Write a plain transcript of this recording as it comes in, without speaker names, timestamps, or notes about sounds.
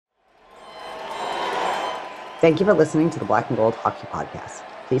Thank you for listening to the Black and Gold Hockey Podcast.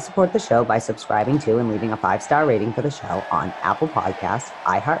 Please support the show by subscribing to and leaving a 5-star rating for the show on Apple Podcasts,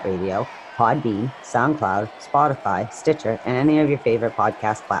 iHeartRadio, Podbean, SoundCloud, Spotify, Stitcher, and any of your favorite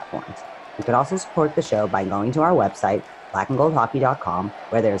podcast platforms. You can also support the show by going to our website, blackandgoldhockey.com,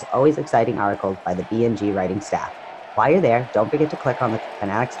 where there's always exciting articles by the BNG writing staff. While you're there, don't forget to click on the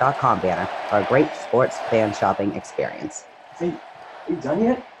fanatics.com banner for a great sports fan shopping experience. Hey, you done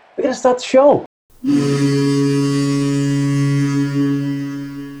yet? We gotta start the show.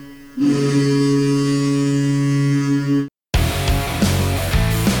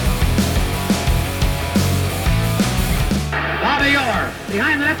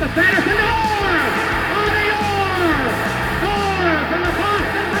 Behind the net to Sanderson, Orr! Bobby Orr! Orr from the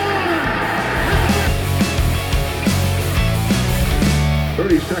Boston Bruins!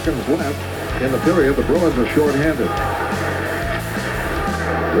 30 seconds left in the period. The Bruins are shorthanded.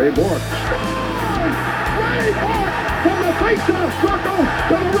 Ray Bourque. Ray Bourque from the face-off circle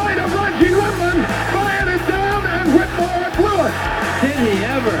to the right of Reggie Whitman. Fired it down and Whitmore blew it. Did he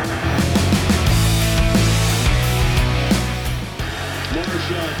ever?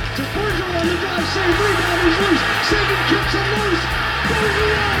 To Bergeron on the drive, save, rebound, he's loose, saving, kicks him loose,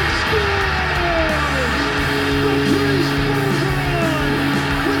 Bergeron scores! Patrice Bergeron,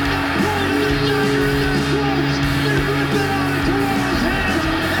 with the point of the dagger in their throats, they ripped it out of Toronto's hands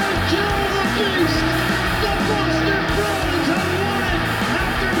and killed the beast! The Boston Bruins have won it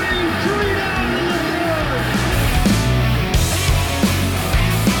after being 3 down in the third!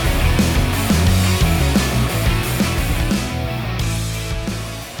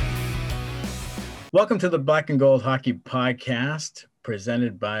 Welcome to the Black and Gold Hockey Podcast,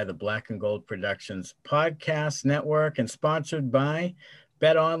 presented by the Black and Gold Productions Podcast Network and sponsored by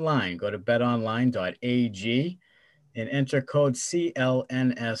Bet Online. Go to betonline.ag and enter code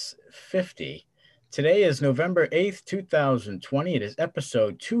CLNS50. Today is November 8th, 2020. It is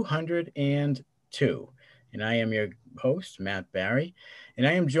episode 202. And I am your host, Matt Barry. And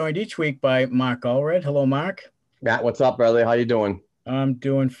I am joined each week by Mark Allred. Hello, Mark. Matt, what's up, brother? How you doing? I'm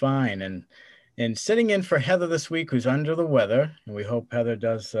doing fine. And sitting in for Heather this week, who's under the weather, and we hope Heather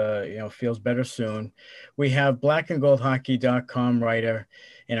does, feels better soon. We have blackandgoldhockey.com writer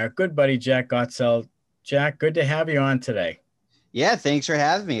and our good buddy, Jack Gotsell. Jack, good to have you on today. Yeah, thanks for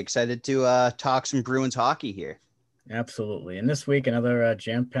having me. Excited to talk some Bruins hockey here. Absolutely. And this week, another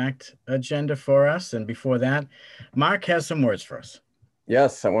jam-packed agenda for us. And before that, Mark has some words for us.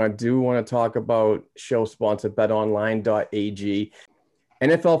 Yes, I want to talk about show sponsor betonline.ag.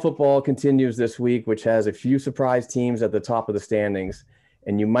 NFL football continues this week, which has a few surprise teams at the top of the standings.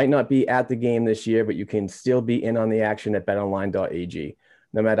 And you might not be at the game this year, but you can still be in on the action at betonline.ag.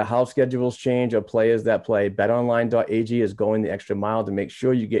 No matter how schedules change or players that play, betonline.ag is going the extra mile to make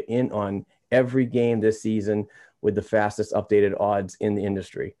sure you get in on every game this season with the fastest updated odds in the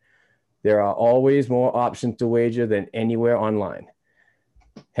industry. There are always more options to wager than anywhere online.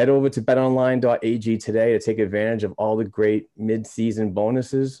 Head over to betonline.ag today to take advantage of all the great mid-season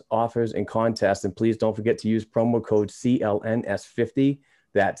bonuses, offers, and contests. And please don't forget to use promo code CLNS50.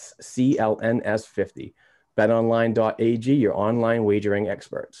 That's CLNS50. betonline.ag, your online wagering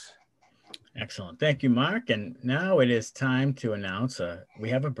experts. Excellent. Thank you, Mark. And now it is time to announce we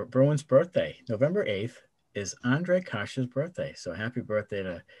have a Bruins birthday. November 8th is Andre Kasha's birthday. So happy birthday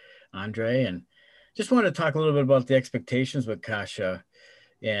to Andre. And just wanted to talk a little bit about the expectations with Kasha.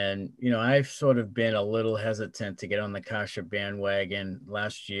 And, I've sort of been a little hesitant to get on the Kasha bandwagon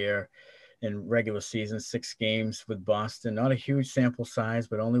last year in regular season, 6 games with Boston, not a huge sample size,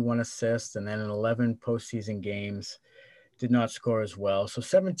 but only 1 assist. And then in 11 postseason games, did not score as well. So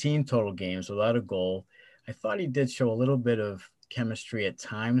 17 total games without a goal. I thought he did show a little bit of chemistry at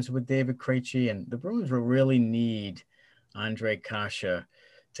times with David Krejci, and the Bruins will really need Andre Kasha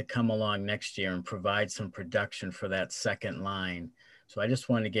to come along next year and provide some production for that second line. So I just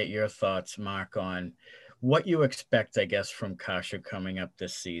wanted to get your thoughts, Mark, on what you expect, I guess, from Kasha coming up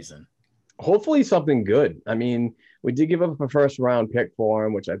this season. Hopefully something good. I mean, we did give up a first-round pick for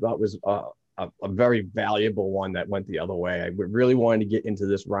him, which I thought was a very valuable one that went the other way. I really wanted to get into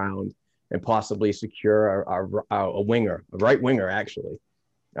this round and possibly secure a winger, a right winger, actually,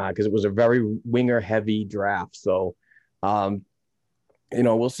 because it was a very winger-heavy draft. So,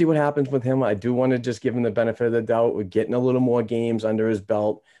 we'll see what happens with him. I do want to just give him the benefit of the doubt. We're getting a little more games under his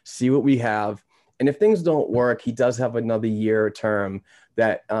belt, see what we have. And if things don't work, he does have another year term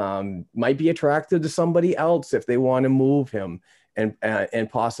that might be attractive to somebody else if they want to move him and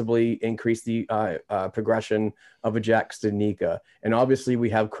possibly increase the progression of a Jack Studnicka. And obviously we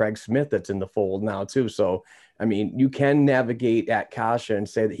have Craig Smith that's in the fold now too. So, I mean, you can navigate at Kasha and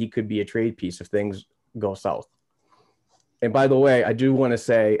say that he could be a trade piece if things go south. And by the way, I do want to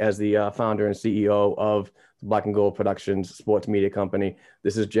say, as the founder and CEO of Black and Gold Productions sports media company,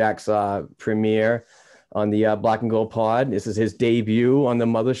 this is Jack's premiere on the Black and Gold pod. This is his debut on the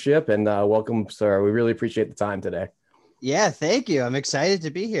mothership, and welcome, sir. We really appreciate the time today. Yeah, thank you. I'm excited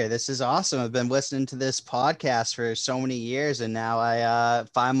to be here. This is awesome. I've been listening to this podcast for so many years, and now I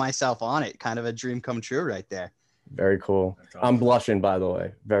find myself on it. Kind of a dream come true right there. Very cool. Awesome. I'm blushing, by the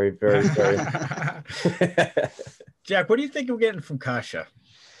way. Very, very, very. Jack, what do you think we're getting from Kasha?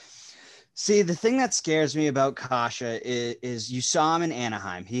 See, the thing that scares me about Kasha is you saw him in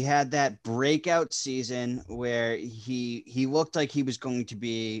Anaheim. He had that breakout season where he looked like he was going to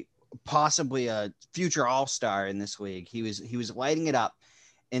be possibly a future all-star in this league. He was lighting it up,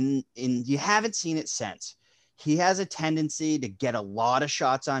 and you haven't seen it since. He has a tendency to get a lot of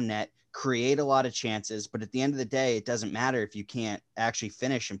shots on net, create a lot of chances, but at the end of the day, it doesn't matter if you can't actually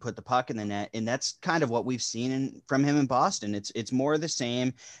finish and put the puck in the net. And that's kind of what we've seen from him in Boston. It's more of the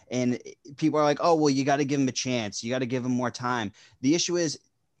same. And people are like, oh, well, you got to give him a chance. You got to give him more time. The issue is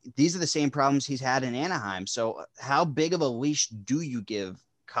these are the same problems he's had in Anaheim. So how big of a leash do you give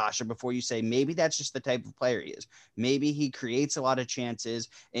Kasha before you say maybe that's just the type of player he is? Maybe he creates a lot of chances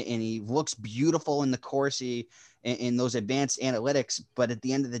and he looks beautiful in the Corsi in those advanced analytics, but at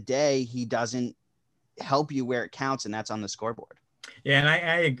the end of the day, he doesn't help you where it counts, and that's on the scoreboard. Yeah,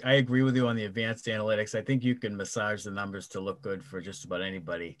 and I agree with you on the advanced analytics. I think you can massage the numbers to look good for just about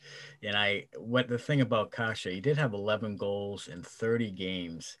anybody. And what the thing about Kasha, he did have 11 goals in 30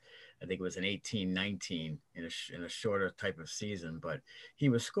 games. I think it was an 18-19 in a shorter type of season, but he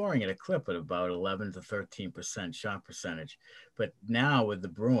was scoring at a clip at about 11 to 13% shot percentage. But now with the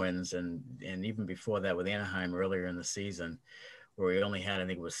Bruins and even before that with Anaheim earlier in the season, where he only had, I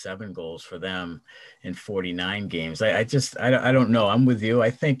think it was 7 goals for them in 49 games. I don't know. I'm with you. I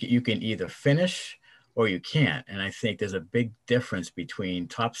think you can either finish or you can't. And I think there's a big difference between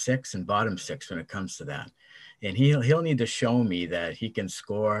top 6 and bottom 6 when it comes to that. And he'll need to show me that he can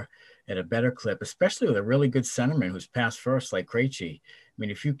score at a better clip, especially with a really good centerman who's passed first like Krejci. I mean,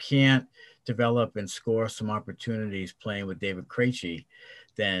 if you can't develop and score some opportunities playing with David Krejci,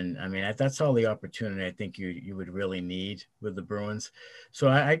 then, I mean, that's all the opportunity I think you would really need with the Bruins. So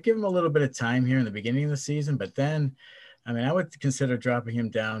I'd give him a little bit of time here in the beginning of the season, but then, I mean, I would consider dropping him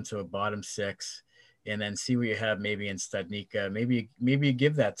down to a bottom 6 and then see what you have maybe in Studnicka. Maybe you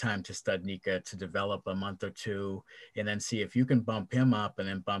give that time to Studnicka to develop a month or two, and then see if you can bump him up and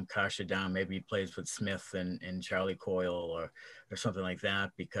then bump Kasha down. Maybe he plays with Smith and Charlie Coyle or something like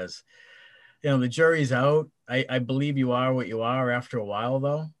that, because, you know, the jury's out. I believe you are what you are after a while,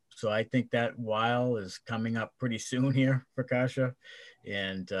 though. So I think that while is coming up pretty soon here for Kasha.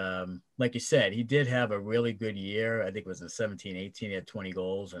 And like you said, he did have a really good year. I think it was in 17-18, he had 20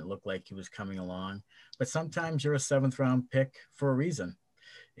 goals and it looked like he was coming along. But sometimes you're a 7th round pick for a reason.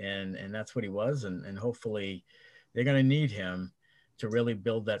 And that's what he was. And hopefully they're going to need him to really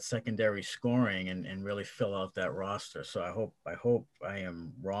build that secondary scoring and really fill out that roster. So I hope I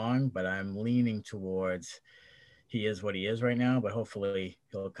am wrong, but I'm leaning towards he is what he is right now, but hopefully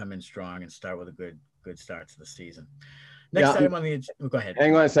he'll come in strong and start with a good start to the season. Next item on the go ahead.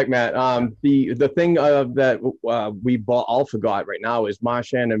 Hang on a sec, Matt. The thing that we all forgot right now is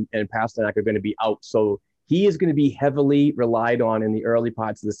Marchand and Pasternak are going to be out. So he is going to be heavily relied on in the early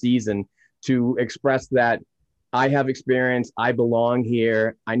parts of the season to express that I have experience, I belong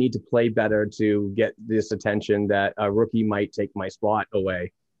here, I need to play better to get this attention that a rookie might take my spot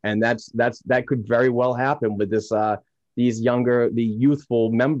away. And that could very well happen with this the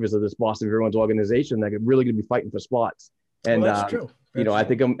youthful members of this Boston Bruins organization that are really going to be fighting for spots. And that's true. I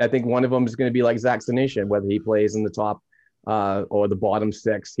think one of them is going to be like Zach Senyshyn, whether he plays in the top or the bottom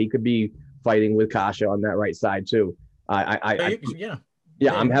 6. He could be fighting with Kasha on that right side too.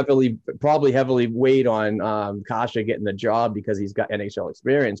 I'm probably heavily weighed on Kasha getting the job because he's got NHL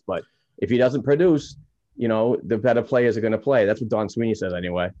experience. But if he doesn't produce, you know, the better players are going to play. That's what Don Sweeney says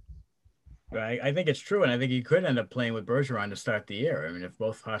anyway. Right. I think it's true. And I think he could end up playing with Bergeron to start the year. I mean, if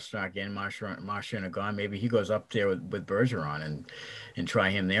both Pasternak and Marchand are gone, maybe he goes up there with Bergeron and try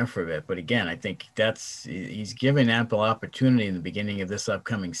him there for a bit. But again, I think he's given ample opportunity in the beginning of this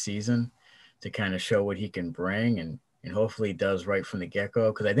upcoming season to kind of show what he can bring and hopefully he does right from the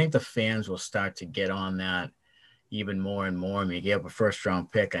get-go. Because I think the fans will start to get on that even more and more. I mean, you gave up a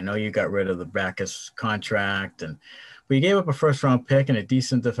 1st-round pick. I know you got rid of the Backus contract, but you gave up a 1st-round pick and a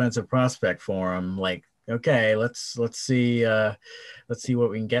decent defensive prospect for him. Like, okay, let's see what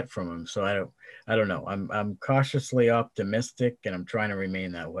we can get from him. So I don't know. I'm cautiously optimistic, and I'm trying to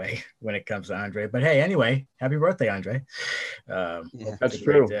remain that way when it comes to Andre. But hey, anyway, happy birthday, Andre. That's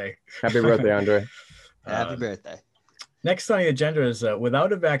true. Happy birthday, Andre. Happy birthday. Next on the agenda is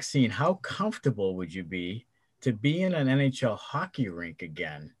without a vaccine, how comfortable would you be to be in an NHL hockey rink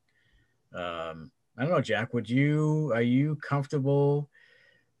again? I don't know, Jack, are you comfortable?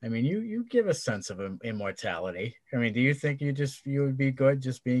 I mean, you give a sense of immortality. I mean, do you think you would be good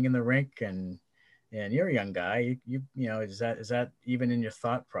just being in the rink and you're a young guy, you know, is that even in your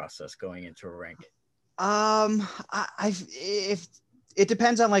thought process going into a rink? If it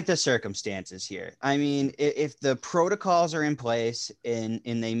depends on like the circumstances here. I mean, if the protocols are in place and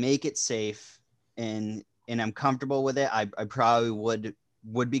they make it safe and I'm comfortable with it, I probably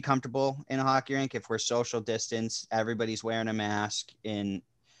would be comfortable in a hockey rink. If we're social distance, everybody's wearing a mask and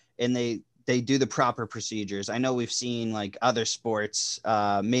they do the proper procedures. I know we've seen like other sports,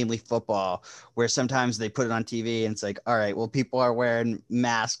 mainly football, where sometimes they put it on TV and it's like, all right, well, people are wearing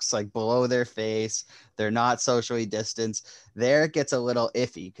masks like below their face. They're not socially distanced. There it gets a little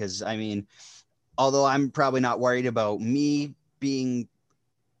iffy because, I mean, although I'm probably not worried about me being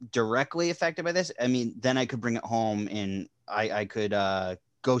directly affected by this, I mean, then I could bring it home and I could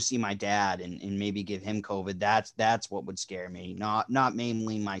go see my dad and maybe give him COVID. That's what would scare me. Not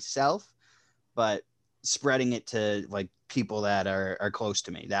mainly myself, but spreading it to like people that are close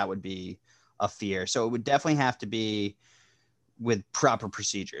to me. That would be a fear. So it would definitely have to be with proper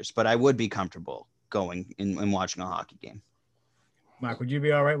procedures, but I would be comfortable going and watching a hockey game. Mark, would you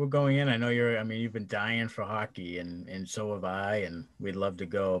be all right with going in? I know you've been dying for hockey and so have I, and we'd love to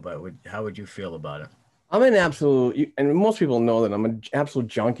go, but how would you feel about it? I'm an absolute, and most people know that I'm an absolute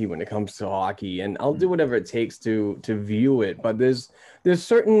junkie when it comes to hockey, and I'll do whatever it takes to view it. But there's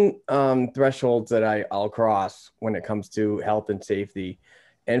certain thresholds that I'll cross when it comes to health and safety.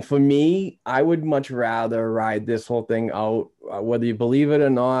 And for me, I would much rather ride this whole thing out, whether you believe it or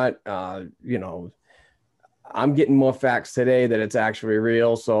not. You know, I'm getting more facts today that it's actually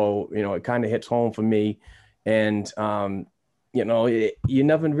real. So, you know, it kind of hits home for me. And, you know, you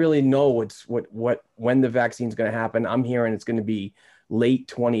never really know when the vaccine's going to happen. I'm hearing it's going to be late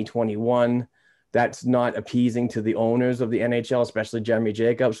 2021. That's not appeasing to the owners of the NHL, especially Jeremy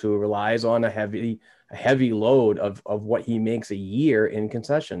Jacobs, who relies on a heavy load of what he makes a year in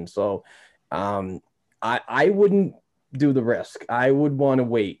concessions. So I wouldn't do the risk. I would want to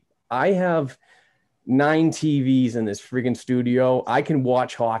wait. I have 9 TVs in this friggin' studio. I can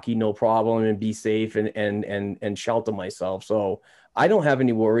watch hockey no problem and be safe and shelter myself. So I don't have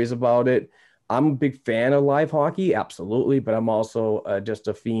any worries about it. I'm a big fan of live hockey, absolutely, but I'm also just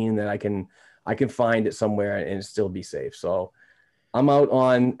a fiend that I can find it somewhere and still be safe. So I'm out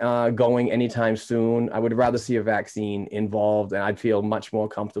on going anytime soon. I would rather see a vaccine involved, and I'd feel much more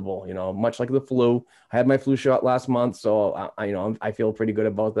comfortable. You know, much like the flu. I had my flu shot last month, so I feel pretty good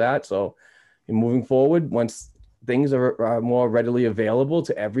about that. So moving forward, once things are more readily available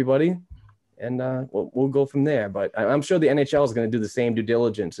to everybody, and we'll go from there. But I'm sure the NHL is going to do the same due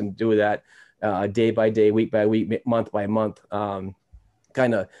diligence and do that day by day, week by week, month by month,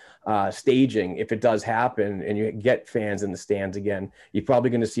 kind of staging. If it does happen and you get fans in the stands again, you're probably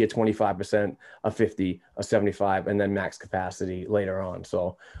going to see a 25%, a 50, a 75, and then max capacity later on.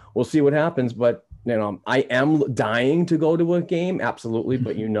 So we'll see what happens. But, you know, I am dying to go to a game, absolutely,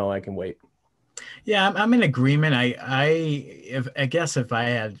 but you know I can wait. Yeah, I'm in agreement. I guess if I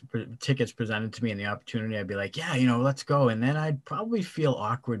had tickets presented to me and the opportunity, I'd be like, yeah, you know, let's go. And then I'd probably feel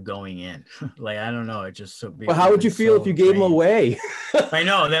awkward going in. Like, I don't know. It just so. Well, how would you feel if you gave them away? I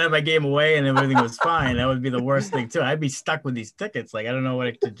know. Then if I gave them away and everything was fine, that would be the worst thing too. I'd be stuck with these tickets. Like, I don't know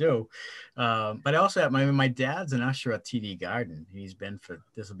what to do. But I also have my dad's an usher at TD Garden. He's been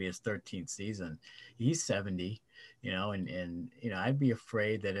this will be his 13th season. He's 70. You know, and you know, I'd be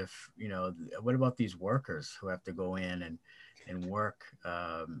afraid that if, you know, what about these workers who have to go in and work?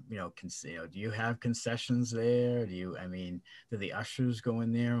 You know, do you have concessions there? Do the ushers go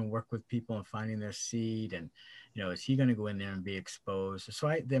in there and work with people and finding their seat? And, you know, is he going to go in there and be exposed? So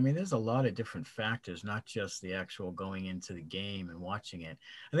I mean, there's a lot of different factors, not just the actual going into the game and watching it.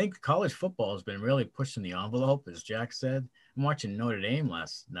 I think college football has been really pushing the envelope, as Jack said. I'm watching Notre Dame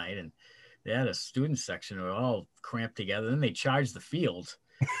last night, and they had a student section who were all cramped together. Then they charged the field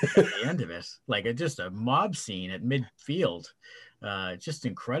at the end of it, like just a mob scene at midfield. Just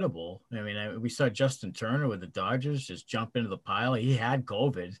incredible. I mean, we saw Justin Turner with the Dodgers just jump into the pile. He had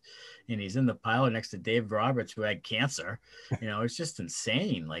COVID, and he's in the pile next to Dave Roberts, who had cancer. You know, it's just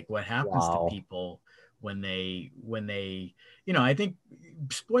insane. Like what happens to people when they, you know, I think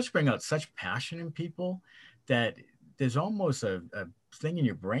sports bring out such passion in people that there's almost a thing in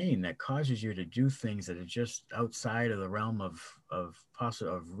your brain that causes you to do things that are just outside of the realm of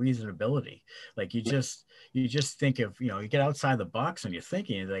reasonability. Like you just think of, you get outside the box and you're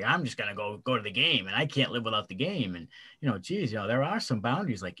thinking like, I'm just going to go to the game and I can't live without the game. And, geez, there are some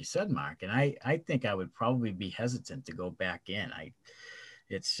boundaries, like you said, Mark, and I think I would probably be hesitant to go back in.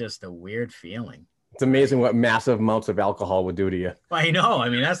 It's just a weird feeling. It's amazing what massive amounts of alcohol would do to you. I know. I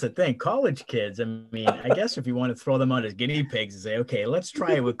mean, that's the thing. College kids, I guess if you want to throw them out as guinea pigs and say, okay, let's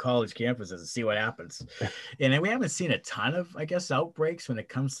try it with college campuses and see what happens. And we haven't seen a ton of, I guess, outbreaks when it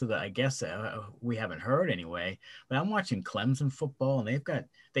comes to we haven't heard anyway. But I'm watching Clemson football and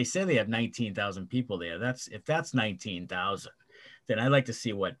they say they have 19,000 people there. If that's 19,000, then I'd like to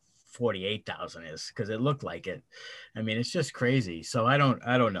see what 48,000 is, because it looked like it. It's just crazy. So I don't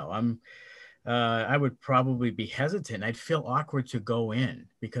know. I would probably be hesitant. I'd feel awkward to go in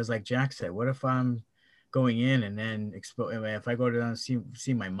because, like Jack said, what if I'm going in and then if I go down and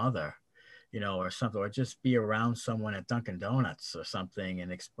see my mother, or something, or just be around someone at Dunkin' Donuts or something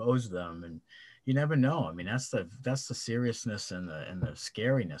and expose them, and you never know. That's the seriousness and the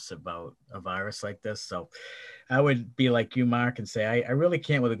scariness about a virus like this. So I would be like you, Mark, and say I really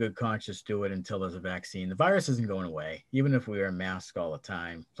can't with a good conscience do it until there's a vaccine. The virus isn't going away. Even if we wear a mask all the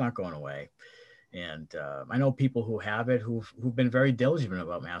time, it's not going away. And I know people who have it who've been very diligent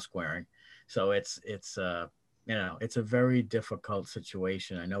about mask wearing. So it's a very difficult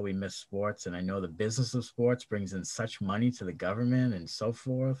situation. I know we miss sports, and I know the business of sports brings in such money to the government and so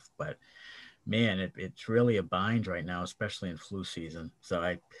forth. But man, it's really a bind right now, especially in flu season. So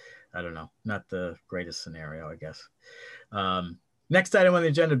I don't know, not the greatest scenario, I guess. Next item on the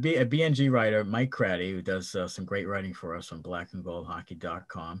agenda, a BNG writer, Mike Craddy, who does some great writing for us on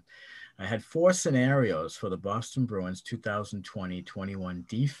blackandgoldhockey.com. I had 4 scenarios for the Boston Bruins 2020-21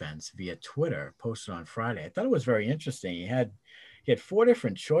 defense via Twitter posted on Friday. I thought it was very interesting. He had 4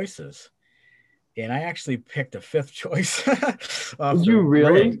 different choices, and I actually picked a 5th choice. Did you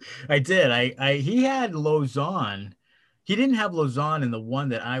really? Rig. I did. He had Lauzon. He didn't have Lauzon in the one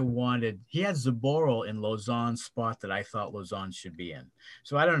that I wanted. He had Zaboral in Lauzon's spot that I thought Lauzon should be in.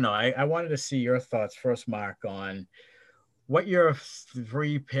 So I don't know. I wanted to see your thoughts first, Mark, on what your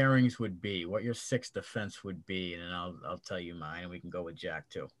 3 pairings would be, what your 6th defense would be, and then I'll tell you mine, and we can go with Jack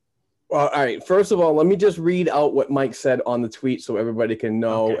too. Well, all right. First of all, let me just read out what Mike said on the tweet so everybody can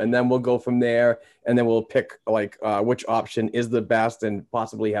know, Okay. And then we'll go from there, and then we'll pick which option is the best and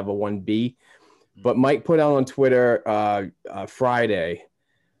possibly have a 1B. But Mike put out on Twitter Friday,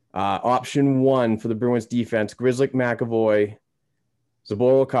 option 1 for the Bruins defense: Grzelcyk, McAvoy,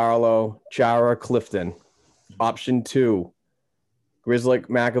 Zaboral, Carlo, Chara, Clifton. Option 2, Grzelcyk,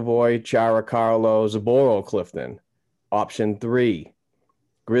 McAvoy, Chara, Carlo, Zaboral, Clifton. Option 3,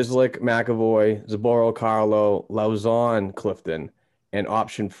 Grzelcyk, McAvoy, Zaboral, Carlo, Lauzon, Clifton. And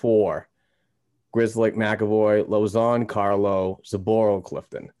option 4, Grzelcyk, McAvoy, Lauzon, Carlo, Zaboral,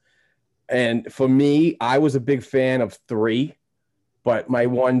 Clifton. And for me, I was a big fan of 3, but my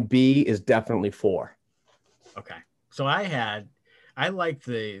 1B is definitely 4. Okay. So I like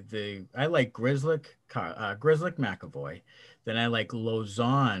Grzelcyk, McAvoy. Then I like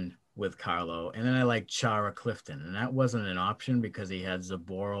Lauzon with Carlo, and then I like Chara, Clifton. And that wasn't an option because he had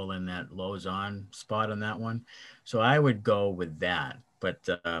Zaboral in that Lauzon spot on that one. So I would go with that. But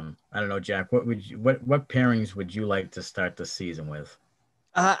I don't know, Jack, what pairings would you like to start the season with?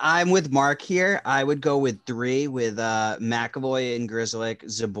 I'm with Mark here. I would go with 3 with McAvoy and Grzelcyk,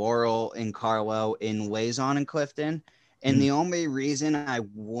 Zaboral and Carlo, in Lauzon and Clifton. And the only reason I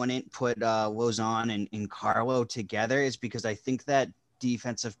wouldn't put Lauzon and Carlo together is because I think that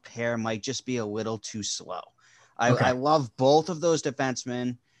defensive pair might just be a little too slow. I love both of those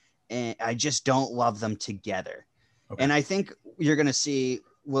defensemen, and I just don't love them together. Okay. And I think you're going to see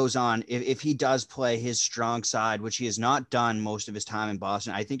Lauzon, if he does play his strong side, which he has not done most of his time in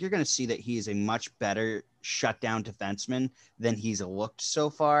Boston, I think you're going to see that he is a much better shutdown defenseman than he's looked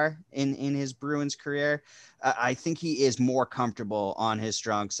so far in his Bruins career. I think he is more comfortable on his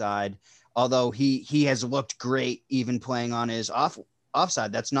strong side, although he has looked great even playing on his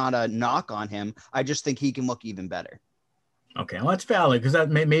offside. That's not a knock on him. I just think he can look even better. Okay, well, that's valid, because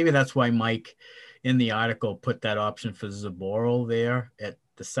maybe that's why Mike in the article put that option for Zaboral there at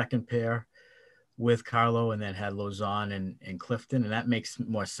the second pair with Carlo, and then had Lauzon and Clifton. And that makes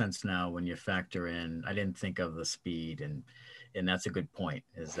more sense now when you factor in, I didn't think of the speed, and that's a good point,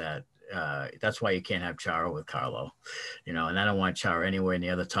 is that that's why you can't have Chara with Carlo, and I don't want Chara anywhere in the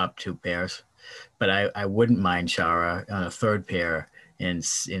other top 2 pairs, but I wouldn't mind Chara on a 3rd pair and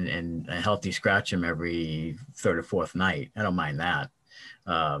a healthy scratch him every 3rd or 4th night. I don't mind that.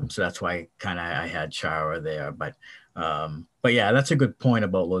 So that's why I had Chara there, but But yeah, that's a good point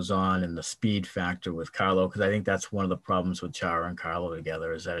about Lozon and the speed factor with Carlo, because I think that's one of the problems with Chara and Carlo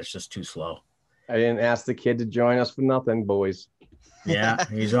together is that it's just too slow. I didn't ask the kid to join us for nothing, boys. Yeah,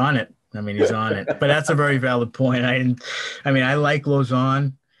 he's on it. I mean, he's on it. But that's a very valid point. I mean, I like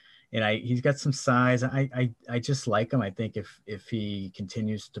Lozon, and he's got some size. I just like him. I think if he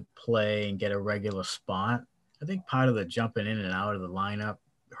continues to play and get a regular spot, I think part of the jumping in and out of the lineup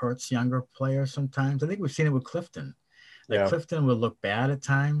hurts younger players sometimes. I think we've seen it with Clifton. Like Clifton would look bad at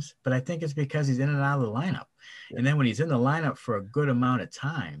times, but I think it's because he's in and out of the lineup. Yeah. And then when he's in the lineup for a good amount of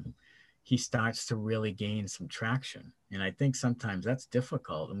time, he starts to really gain some traction. And I think sometimes that's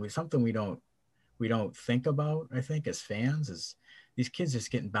difficult. And something we don't think about, I think, as fans, is these kids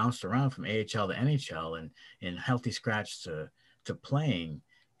just getting bounced around from AHL to NHL and healthy scratch to playing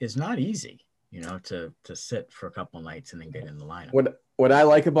is not easy, to sit for a couple of nights and then get in the lineup. What I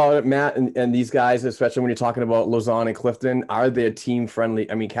like about it, Matt, and these guys, especially when you're talking about Lozon and Clifton, are their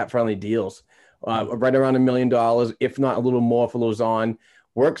cap-friendly deals. Right around $1 million, if not a little more for Lozon.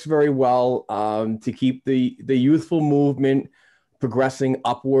 Works very well to keep the youthful movement progressing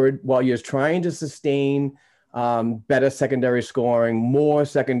upward while you're trying to sustain better secondary scoring, more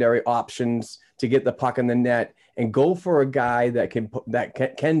secondary options to get the puck in the net, and go for a guy that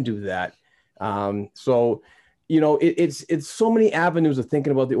can do that. It's so many avenues of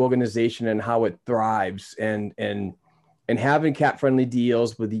thinking about the organization and how it thrives, and having cap-friendly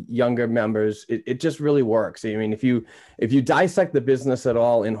deals with the younger members, it just really works. I mean, if you dissect the business at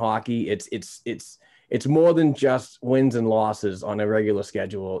all in hockey, it's more than just wins and losses on a regular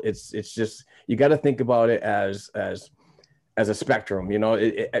schedule. It's just, you got to think about it as a spectrum.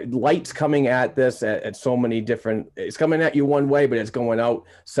 Light's coming at this at so many different. It's coming at you one way, but it's going out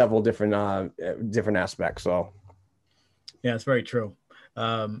several different aspects. So. Yeah, it's very true.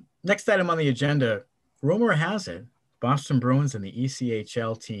 Next item on the agenda, rumor has it, Boston Bruins and the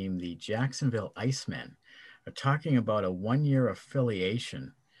ECHL team, the Jacksonville Icemen, are talking about a 1-year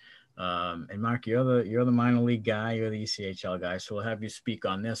affiliation. And Mark, you're the minor league guy, you're the ECHL guy, so we'll have you speak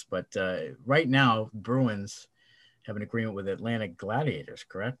on this. But right now, Bruins have an agreement with Atlanta Gladiators,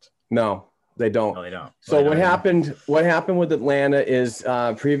 correct? No. They don't. No, they don't. So what happened with Atlanta is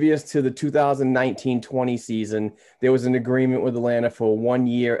previous to the 2019-20 season, there was an agreement with Atlanta for a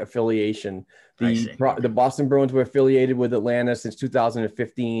 1-year affiliation. The Boston Bruins were affiliated with Atlanta since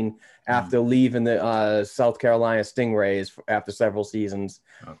 2015 after leaving the South Carolina Stingrays after several seasons.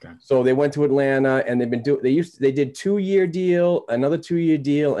 Okay. So they went to Atlanta, and they did 2-year deal, another 2-year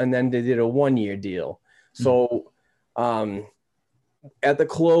deal, and then they did a 1-year deal. So at the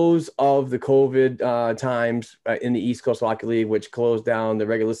close of the COVID times in the East Coast Hockey League, which closed down the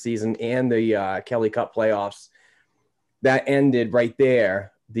regular season and the Kelly Cup playoffs, that ended right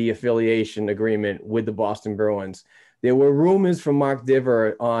there, the affiliation agreement with the Boston Bruins. There were rumors from Mark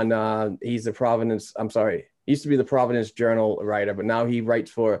Diver on, he used to be the Providence Journal writer, but now he writes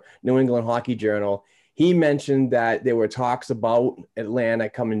for New England Hockey Journal. He mentioned that there were talks about Atlanta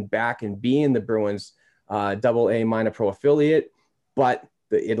coming back and being the Bruins AA minor pro affiliate, but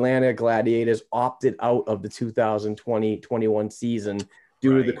the Atlanta Gladiators opted out of the 2020-21 season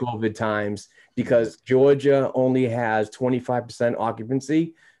due to the COVID times, because Georgia only has 25%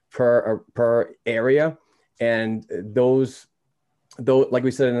 occupancy per area. And those, like we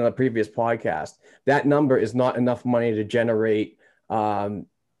said in the previous podcast, that number is not enough money to generate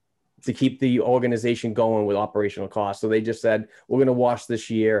to keep the organization going with operational costs. So they just said, we're going to watch this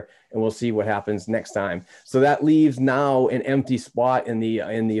year and we'll see what happens next time. So that leaves now an empty spot in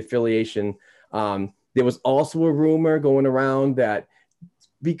the affiliation. There was also a rumor going around that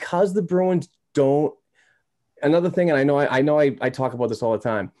because the Bruins don't, another thing, and I know I talk about this all the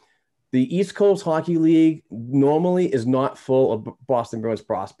time, the East Coast Hockey League normally is not full of Boston Bruins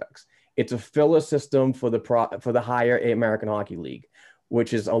prospects. It's a filler system for the higher American Hockey League,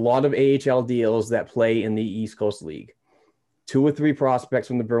 which is a lot of AHL deals that play in the East Coast League. 2 or 3 prospects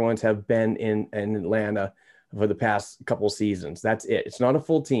from the Bruins have been in Atlanta for the past couple of seasons. That's it. It's not a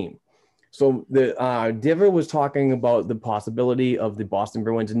full team. So the Diver was talking about the possibility of the Boston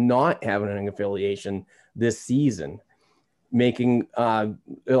Bruins not having an affiliation this season, making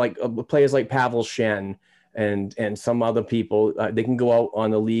players like Pavel Shen and some other people, they can go out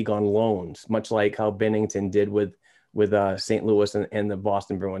on the league on loans, much like how Bennington did with St. Louis and the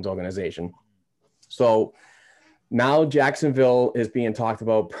Boston Bruins organization. So now Jacksonville is being talked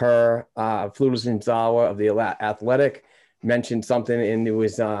about per Flutus Zawa of the Athletic mentioned something in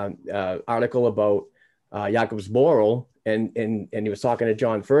his article about Jakobs Borrell, and he was talking to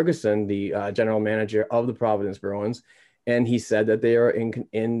John Ferguson, the general manager of the Providence Bruins, and he said that they are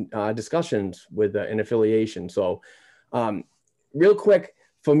in discussions with an affiliation. So real quick,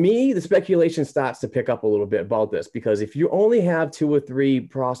 for me, the speculation starts to pick up a little bit about this, because if you only have 2 or 3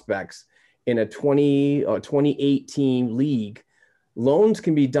 prospects in a 20 or 28 team league, loans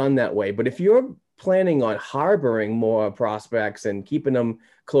can be done that way. But if you're planning on harboring more prospects and keeping them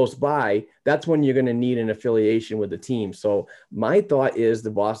close by, that's when you're going to need an affiliation with the team. So my thought is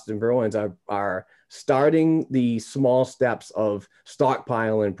the Boston Bruins are starting the small steps of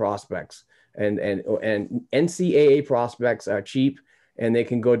stockpiling prospects, and NCAA prospects are cheap, and they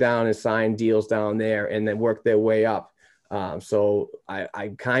can go down and sign deals down there and then work their way up. So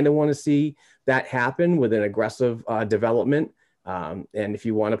I kind of want to see that happen with an aggressive development. And if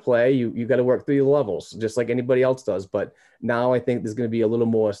you want to play, you got to work through your levels just like anybody else does. But now I think there's going to be a little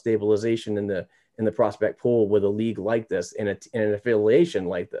more stabilization in the prospect pool with a league like this, in an affiliation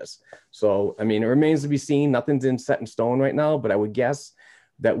like this. So, I mean, it remains to be seen. Nothing's set in stone right now, but I would guess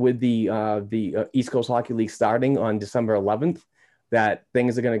that with the East Coast Hockey League starting on December 11th, that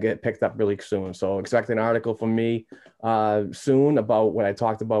things are going to get picked up really soon. So expect an article from me soon about what I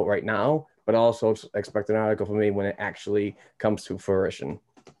talked about right now, but also expect an article from me when it actually comes to fruition.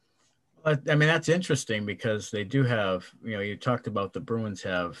 I mean, that's interesting because they do have, you talked about the Bruins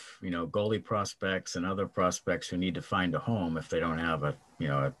have, goalie prospects and other prospects who need to find a home if they don't have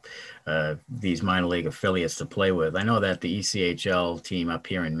these minor league affiliates to play with. I know that the ECHL team up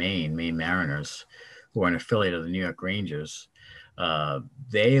here in Maine Mariners, who are an affiliate of the New York Rangers,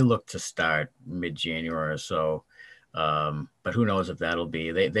 they look to start mid-January or so. But who knows if that'll be,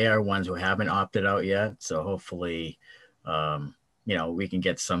 they are ones who haven't opted out yet. So hopefully, we can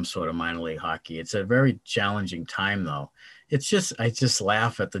get some sort of minor league hockey. It's a very challenging time though. I just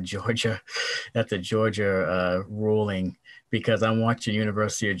laugh at the Georgia ruling, because I'm watching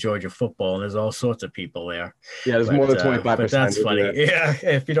University of Georgia football and there's all sorts of people there. Yeah, there's more than 25%. But that's funny. Yeah,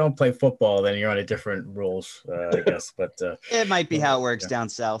 if you don't play football, then you're on a different rules, I guess. But it might be how it works down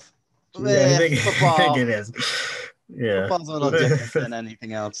south. Yeah, Football. I think it is. Yeah, football's a little different than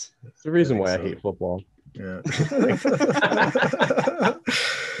anything else. It's the reason why I hate football. Yeah.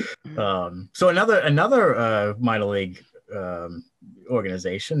 So another minor league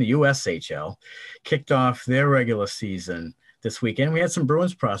organization, the USHL, kicked off their regular season this weekend. We had some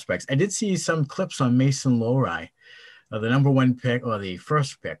Bruins prospects. I did see some clips on Mason Lohrei, the number 1 pick, or the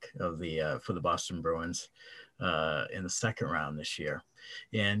first pick of the for the Boston Bruins in the second round this year.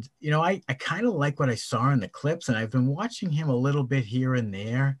 And, I kind of like what I saw in the clips, and I've been watching him a little bit here and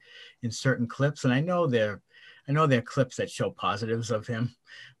there in certain clips. And I know they're clips that show positives of him,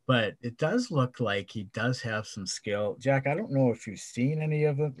 but it does look like he does have some skill. Jack, I don't know if you've seen any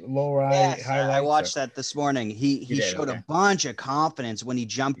of the Lohrei highlights. I watched that this morning. He showed a bunch of confidence when he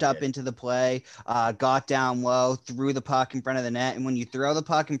jumped up into the play, got down low, threw the puck in front of the net. And when you throw the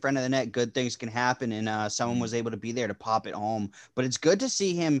puck in front of the net, good things can happen. And someone was able to be there to pop it home. But it's good to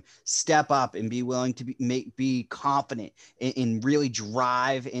see him step up and be willing to be confident and really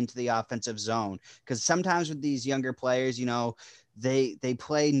drive into the offensive zone. Because sometimes with these younger players, they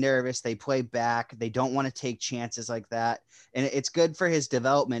play nervous, they play back, they don't want to take chances like that. And it's good for his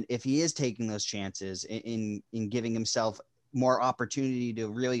development if he is taking those chances in giving himself more opportunity to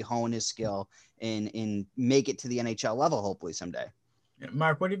really hone his skill and make it to the NHL level, hopefully someday.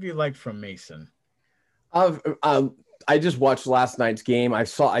 Mark, what have you liked from Mason? I just watched last night's game. I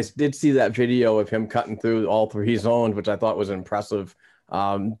did see that video of him cutting through all 3 zones, which I thought was impressive.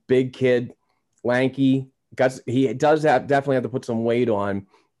 Big kid, lanky. He does definitely have to put some weight on,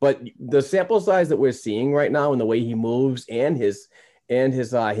 but the sample size that we're seeing right now and the way he moves and his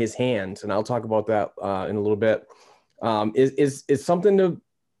hands, and I'll talk about that in a little bit, is something to,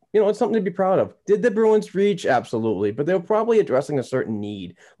 it's something to be proud of. Did the Bruins reach? Absolutely, but they were probably addressing a certain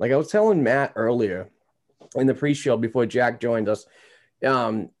need. Like I was telling Matt earlier in the pre-show before Jack joined us,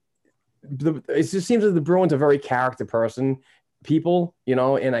 it just seems that the Bruins are very character people,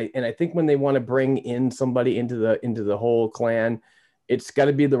 and I think when they want to bring in somebody into the whole clan, it's got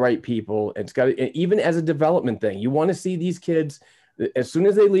to be the right people. It's got to, even as a development thing, you want to see these kids as soon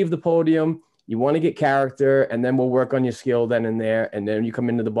as they leave the podium, you want to get character, and then we'll work on your skill then and there. And then you come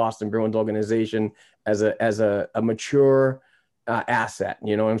into the Boston Bruins organization as a mature asset.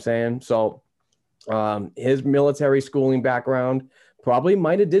 You know what I'm saying? So his military schooling background probably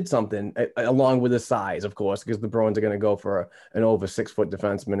might have did something along with his size, of course, because the Bruins are going to go for an over 6-foot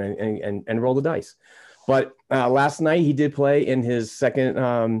defenseman and roll the dice. But last night he did play in his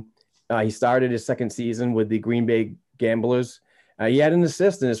second. He started his second season with the Green Bay Gamblers. He had an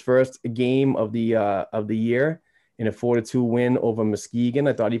assist in his first game of the year in a 4-2 win over Muskegon.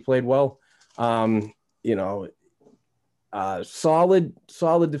 I thought he played well. solid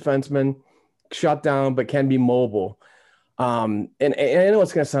defenseman, shut down, but can be mobile. And I know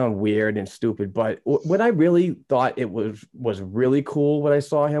it's going to sound weird and stupid, but what I really thought it was really cool what I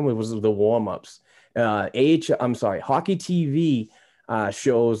saw him was the warm-ups. Hockey TV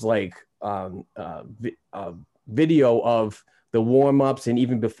shows like video of the warm-ups and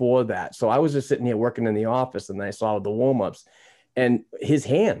even before that. So I was just sitting here working in the office and I saw the warm-ups and his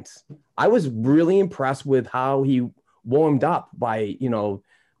hands. I was really impressed with how he warmed up by,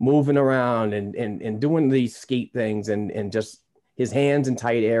 moving around and doing these skate things and just his hands in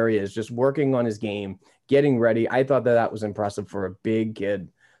tight areas, just working on his game, getting ready. I thought that was impressive for a big kid.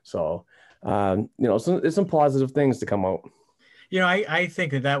 So, there's some positive things to come out. I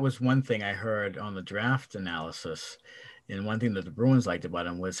think that was one thing I heard on the draft analysis. And one thing that the Bruins liked about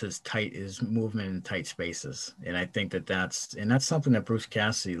him was his movement in tight spaces. And I think that's something that Bruce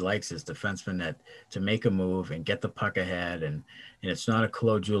Cassidy likes, is defensemen that to make a move and get the puck ahead. And it's not a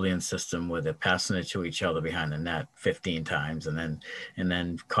Claude Julien system where they're passing it to each other behind the net 15 times and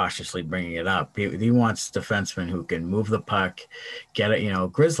then cautiously bringing it up. He wants defensemen who can move the puck, get it.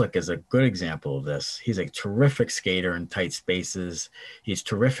 Grzelcyk is a good example of this. He's a terrific skater in tight spaces. He's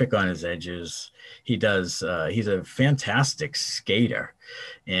terrific on his edges. He's a fantastic skater,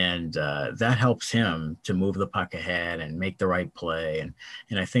 and that helps him to move the puck ahead and make the right play.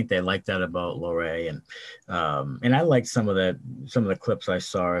 And I think they like that about Loré. And I liked some of the clips I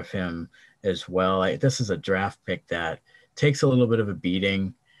saw of him as well. This is a draft pick that takes a little bit of a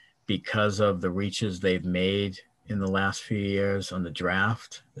beating because of the reaches they've made in the last few years on the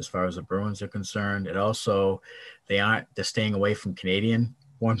draft, as far as the Bruins are concerned. It also, they're staying away from Canadian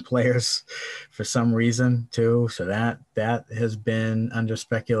born players for some reason too. So that has been under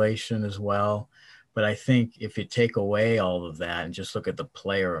speculation as well. But I think if you take away all of that and just look at the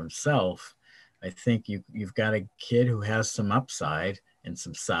player himself, I think you've got a kid who has some upside and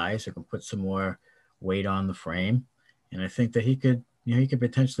some size, who can put some more weight on the frame. And I think that he could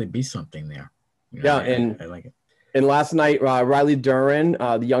potentially be something there. I like it. And last night, Riley Duran,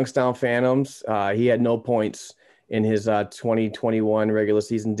 the Youngstown Phantoms, he had no points in his 2021 regular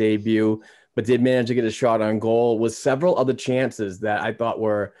season debut, but did manage to get a shot on goal with several other chances that I thought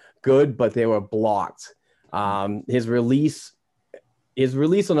were good, but they were blocked. His release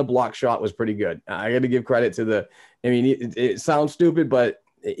on a block shot was pretty good. I got to give credit to it sounds stupid, but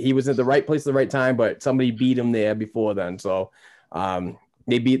he was at the right place at the right time, but somebody beat him there before then. So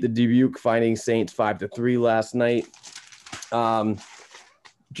they beat the Dubuque Fighting Saints 5-3 last night.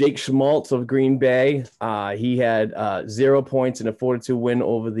 Jake Schmaltz of Green Bay, he had 0 points in a 4-2 win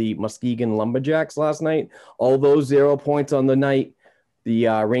over the Muskegon Lumberjacks last night. All those 0 points on the night, the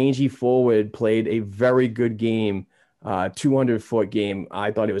rangy forward played a very good game, 200-foot game.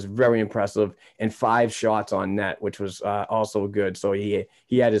 I thought it was very impressive, and 5 shots on net, which was also good. So he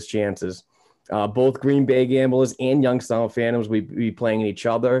had his chances. Both Green Bay Gamblers and Youngstown Phantoms will be playing each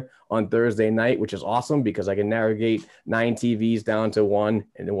other on Thursday night, which is awesome because I can navigate 9 TVs down to 1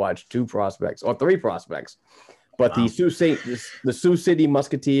 and then watch 2 prospects or 3 prospects. But wow. The Sioux City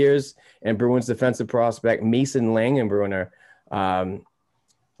Musketeers and Bruins defensive prospect Mason Langenbrunner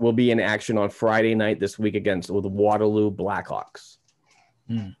will be in action on Friday night this week with the Waterloo Blackhawks.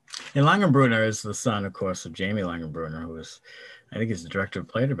 And Langenbrunner is the son, of course, of Jamie Langenbrunner, who is, I think, he's the director of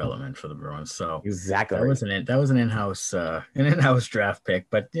player development for the Bruins. So exactly, that was an in-house draft pick.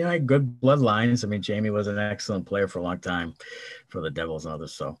 But good bloodlines. I mean, Jamie was an excellent player for a long time for the Devils and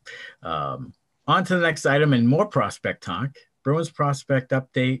others. So on to the next item and more prospect talk. Bruins prospect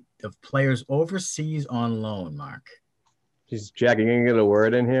update of players overseas on loan. Mark. Jeez, Jack, you gonna get a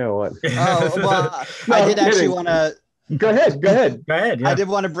word in here or what? Oh well, no, I did actually want to. Go ahead. Yeah. I did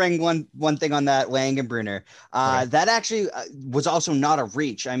want to bring one thing on that Langenbrunner. That actually was also not a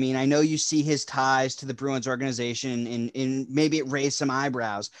reach. I mean, I know you see his ties to the Bruins organization and maybe it raised some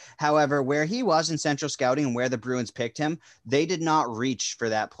eyebrows. However, where he was in Central Scouting and where the Bruins picked him, they did not reach for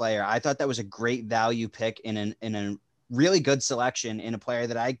that player. I thought that was a great value pick in a really good selection in a player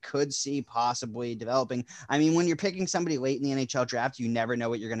that I could see possibly developing. I mean, when you're picking somebody late in the NHL draft, you never know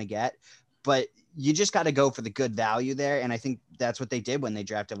what you're going to get, but you just got to go for the good value there. And I think that's what they did when they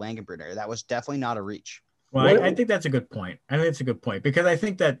drafted Langenbrunner. That was definitely not a reach. Well, I think that's a good point. I think it's a good point because I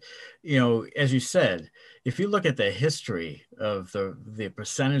think that, as you said, if you look at the history of the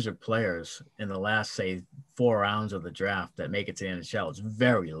percentage of players in the last, say, 4 rounds of the draft that make it to the NHL, it's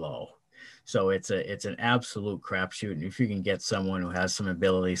very low. So it's an absolute crapshoot. And if you can get someone who has some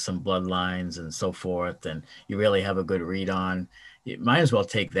ability, some bloodlines and so forth, and you really have a good read on, you might as well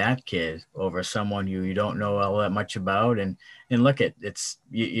take that kid over someone you don't know all that much about. And look at it's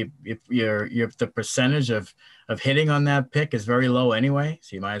if you're the percentage of hitting on that pick is very low anyway.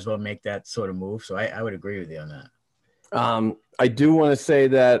 So you might as well make that sort of move. So I would agree with you on that. I do want to say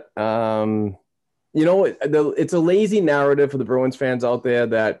that, it's a lazy narrative for the Bruins fans out there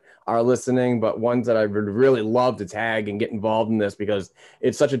that are listening, but ones that I would really love to tag and get involved in this because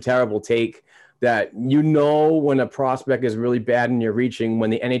it's such a terrible take that when a prospect is really bad and you're reaching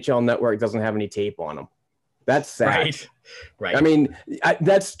when the NHL Network doesn't have any tape on them. That's sad. Right. I mean,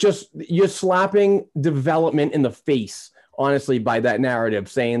 that's just you're slapping development in the face, honestly, by that narrative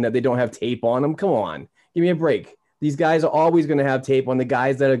saying that they don't have tape on them. Come on, give me a break. These guys are always going to have tape on the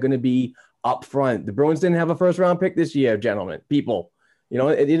guys that are going to be up front. The Bruins didn't have a first-round pick this year, gentlemen, people.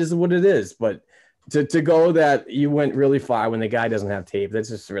 It is what it is. But to go that you went really far when the guy doesn't have tape, that's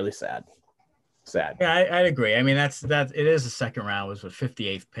just really sad. Yeah, I'd agree. I mean, it is a second round. It was a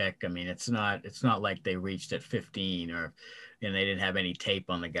 58th pick. I mean, it's not like they reached at 15 and they didn't have any tape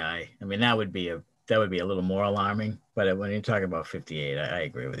on the guy. I mean, that would be a little more alarming. But when you talk about 58, I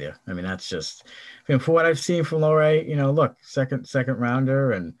agree with you. I mean, that's just, for what I've seen from Loré, look, second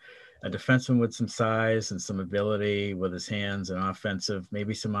rounder and a defenseman with some size and some ability with his hands and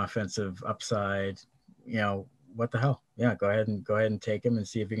maybe some offensive upside. What the hell? Yeah, go ahead and take him and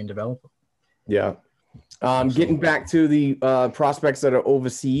see if you can develop him. Yeah. Getting back to the prospects that are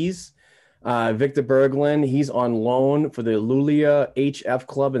overseas, Victor Berglund, he's on loan for the Luleå HF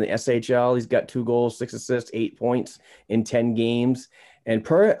club in the SHL. He's got 2 goals, 6 assists, 8 points in 10 games. And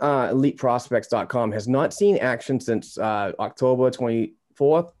per EliteProspects.com, has not seen action since October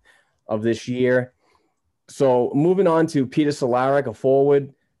 24th of this year. So moving on to Peter Cehlarik, a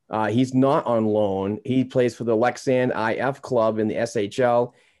forward. He's not on loan. He plays for the Leksand IF club in the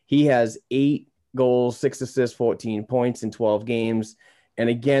SHL. He has 8 goals, 6 assists, 14 points in 12 games. And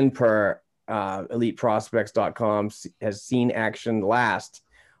again, per EliteProspects.com, has seen action last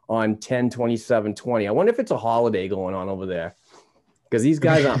on 10/27/20. I wonder if it's a holiday going on over there because these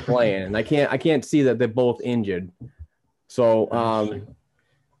guys aren't playing, and I can't see that they're both injured. So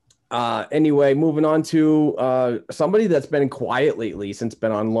anyway, moving on to somebody that's been quiet lately since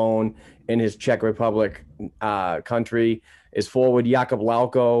been on loan in his Czech Republic country is forward Jakub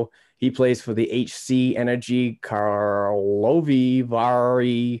Lauko. He plays for the HC Energy Karlovy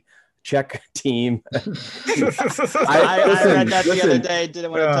Vary Czech team. I read that the other day.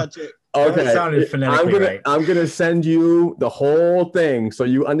 Didn't want to touch it. Okay, that sounded phonetically right. I'm gonna send you the whole thing so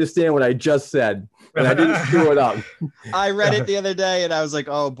you understand what I just said, and I didn't screw it up. I read it the other day, and I was like,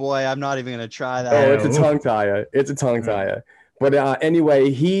 "Oh boy, I'm not even gonna try that." Oh, it's a tongue tire. But anyway,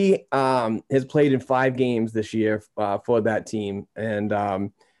 he has played in 5 games this year for that team, and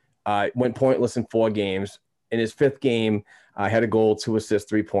went pointless in 4 games. In his 5th game, had a goal, 2 assists,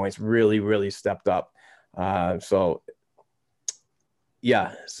 3 points. Really, really stepped up. So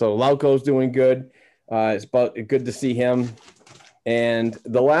Lauko's doing good. It's good to see him. And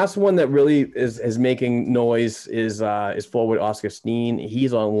the last one that really is making noise is forward Oscar Steen.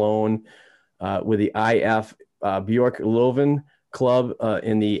 He's on loan with the IF Björk Löven club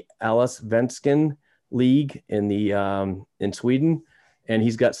in the Allsvenskan League in Sweden, and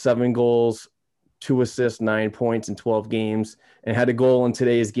he's got 7 goals, 2 assists, 9 points in 12 games, and had a goal in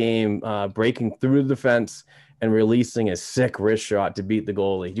today's game, breaking through the defense and releasing a sick wrist shot to beat the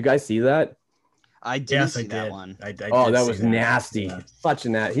goalie. Did you guys see that? I did see that one. That was nasty.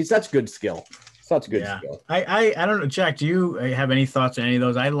 Yeah. He's such good skill. Such good skill. I don't know, Jack. Do you have any thoughts on any of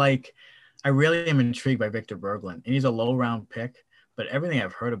those? I really am intrigued by Victor Berglund, and he's a low round pick, but everything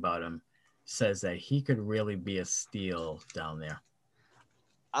I've heard about him says that he could really be a steal down there.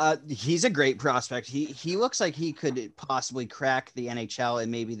 He's a great prospect. He looks like he could possibly crack the NHL in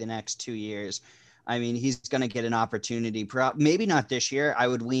maybe the next 2 years. I mean, he's going to get an opportunity. Maybe not this year. I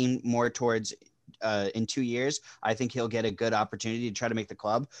would lean more towards in 2 years. I think he'll get a good opportunity to try to make the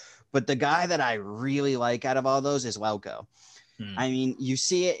club. But the guy that I really like out of all those is Lauko. I mean, you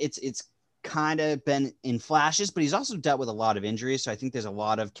see it. It's kind of been in flashes, but he's also dealt with a lot of injuries. So I think there's a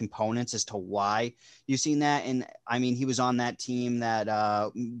lot of components as to why you've seen that. And I mean, he was on that team that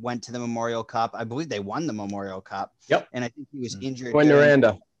went to the Memorial Cup. I believe they won the Memorial Cup. Yep. And I think he was injured.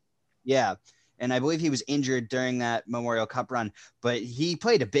 Yeah. And I believe he was injured during that Memorial Cup run, but he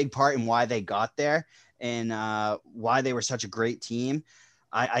played a big part in why they got there and why they were such a great team.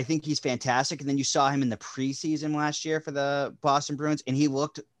 I think he's fantastic. And then you saw him in the preseason last year for the Boston Bruins, and he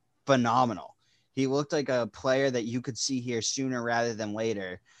looked phenomenal. He looked like a player that you could see here sooner rather than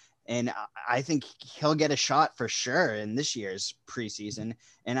later. And I think he'll get a shot for sure in this year's preseason.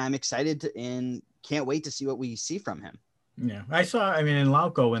 And I'm excited and can't wait to see what we see from him. Yeah, I mean, in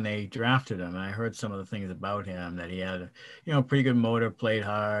Lauco, when they drafted him, I heard some of the things about him, that he had, pretty good motor, played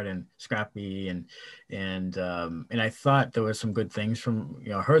hard and scrappy. And I thought there was some good things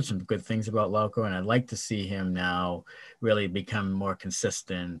heard some good things about Lauco. And I'd like to see him now really become more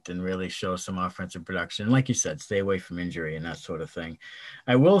consistent and really show some offensive production. Like you said, stay away from injury and that sort of thing.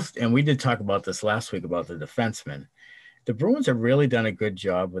 And we did talk about this last week about the defensemen. The Bruins have really done a good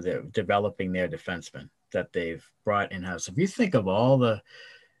job with developing their defensemen that they've brought in-house. If you think of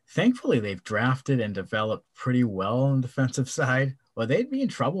thankfully they've drafted and developed pretty well on the defensive side, or they'd be in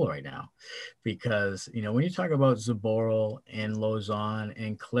trouble right now. Because, when you talk about Zaboral and Lozon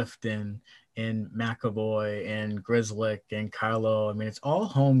and Clifton and McAvoy and Grizzlick and Carlo, I mean, it's all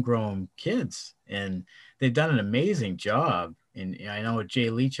homegrown kids, and they've done an amazing job. And I know Jay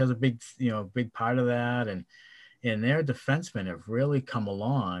Leach has a big part of that. And their defensemen have really come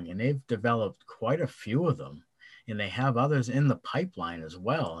along, and they've developed quite a few of them, and they have others in the pipeline as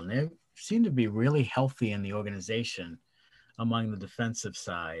well. And they seem to be really healthy in the organization among the defensive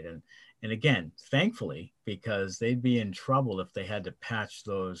side. And again, thankfully, because they'd be in trouble if they had to patch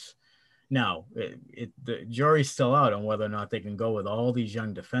those. Now, the jury's still out on whether or not they can go with all these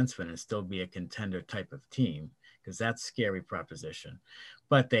young defensemen and still be a contender type of team, because that's a scary proposition.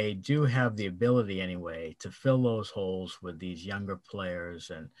 But they do have the ability anyway to fill those holes with these younger players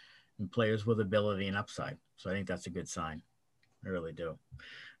and players with ability and upside. So I think that's a good sign. I really do.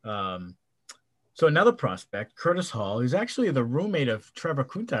 So another prospect, Curtis Hall, who's actually the roommate of Trevor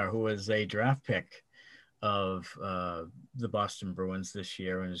Kuntar, who was a draft pick of the Boston Bruins this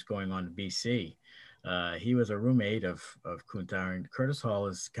year and is going on to BC. He was a roommate of Kuntar, and Curtis Hall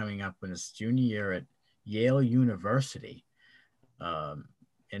is coming up in his junior year at Yale University.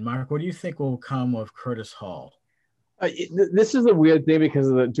 And Mark, what do you think will come of Curtis Hall? This is a weird thing because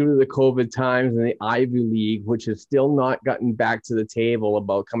due to the COVID times and the Ivy League, which has still not gotten back to the table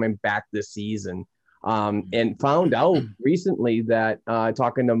about coming back this season. And found out recently that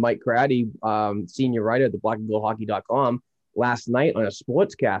talking to Mike Craddy, senior writer at the blackandgoldhockey.com last night on a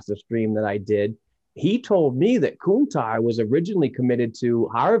sportscaster stream that I did, he told me that Kuntar was originally committed to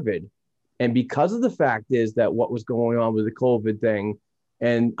Harvard. And because of the fact is that what was going on with the COVID thing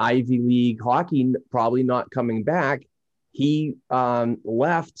and Ivy League hockey probably not coming back, he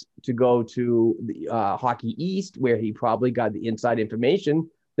left to go to the Hockey East, where he probably got the inside information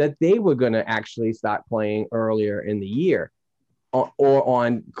that they were going to actually start playing earlier in the year or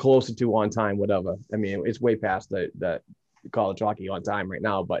on closer to on time, whatever. I mean, it's way past the college hockey on time right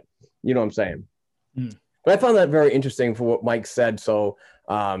now, but you know what I'm saying? Mm. But I found that very interesting for what Mike said. So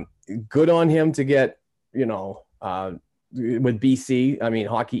good on him to get, with BC. I mean,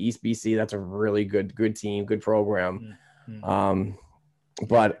 Hockey East BC, that's a really good team, good program. Mm-hmm.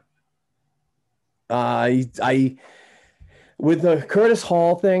 But I with the Curtis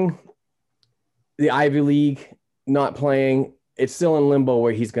Hall thing, the Ivy League not playing, it's still in limbo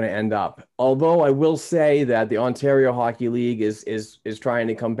where he's going to end up. Although I will say that the Ontario Hockey League is trying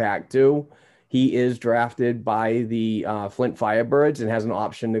to come back too. He is drafted by the Flint Firebirds and has an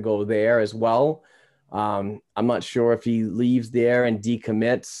option to go there as well. I'm not sure if he leaves there and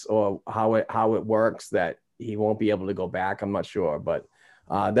decommits or how it works, that he won't be able to go back. I'm not sure, but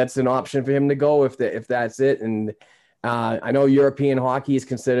that's an option for him to go if that's it. And I know European hockey is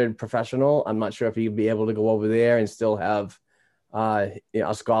considered professional. I'm not sure if he'd be able to go over there and still have a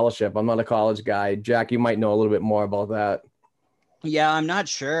scholarship. I'm not a college guy. Jack, you might know a little bit more about that. Yeah, I'm not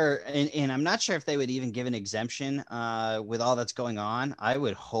sure. And I'm not sure if they would even give an exemption with all that's going on. I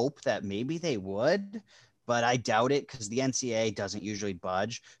would hope that maybe they would, but I doubt it because the NCAA doesn't usually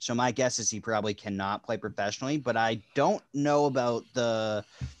budge. So my guess is he probably cannot play professionally, but I don't know about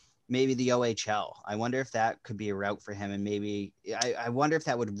maybe the OHL. I wonder if that could be a route for him. And maybe I wonder if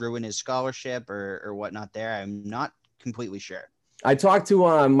that would ruin his scholarship or whatnot there. I'm not completely sure. I talked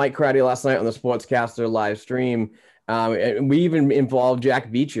to Mike Craddy last night on the Sportscaster live stream. And we even involved John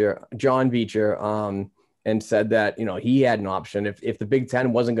Beecher, and said that, he had an option. If the Big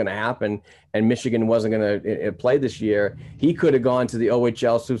Ten wasn't going to happen and Michigan wasn't going to play this year, he could have gone to the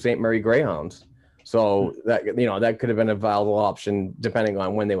OHL Sault Ste. Marie Greyhounds. So that, that could have been a viable option depending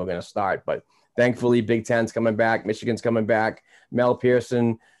on when they were going to start. But thankfully, Big Ten's coming back, Michigan's coming back, Mel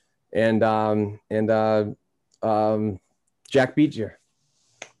Pearson and Jack Beecher.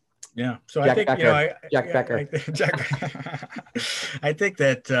 Yeah. So Jack I think, Becker. Jack Becker. I think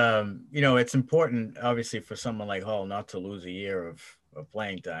that, it's important, obviously, for someone like Hall not to lose a year of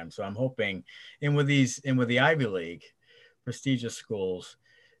playing time. So I'm hoping, and with the Ivy League, prestigious schools,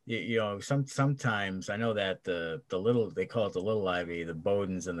 sometimes I know that the little, they call it the Little Ivy, the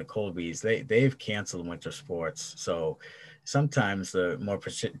Bowdens and the Colbys, they've canceled winter sports. So sometimes the more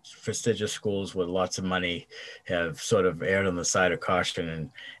prestigious schools with lots of money have sort of erred on the side of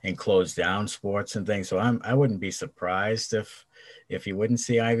caution and closed down sports and things. So I wouldn't be surprised if you wouldn't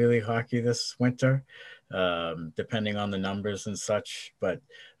see Ivy League hockey this winter, depending on the numbers and such. But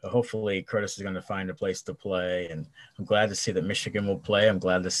hopefully Curtis is going to find a place to play, and I'm glad to see that Michigan will play. I'm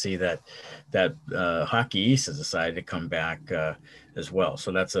glad to see that Hockey East has decided to come back as well.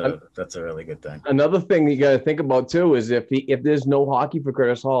 So that's a really good thing. Another thing you got to think about too is if there's no hockey for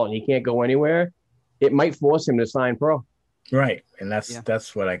Curtis Hall and he can't go anywhere, it might force him to sign pro. Right, and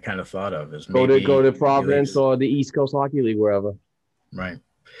that's what I kind of thought of, is go to Providence or the East Coast Hockey League, wherever. Right.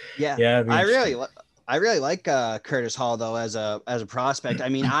 Yeah. I really like Curtis Hall though as a prospect. I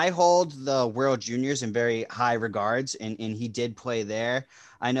mean, I hold the World Juniors in very high regards, and he did play there.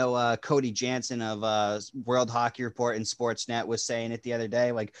 I know Cody Jansen of World Hockey Report and Sportsnet was saying it the other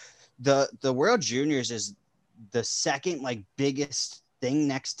day. Like the World Juniors is the second like biggest thing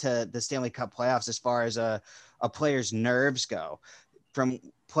next to the Stanley Cup playoffs as far as a player's nerves go. From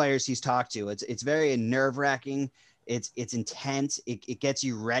players he's talked to, it's very nerve-wracking. It's intense. It gets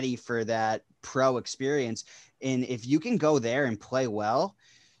you ready for that pro experience. And if you can go there and play well,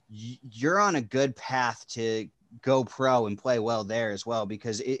 you're on a good path to go pro and play well there as well,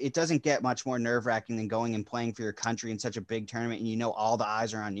 because it doesn't get much more nerve-wracking than going and playing for your country in such a big tournament, and you know all the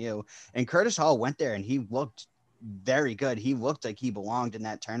eyes are on you. And Curtis Hall went there and he looked very good. He looked like he belonged in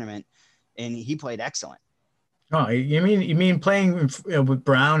that tournament, and he played excellent. Oh, you mean playing with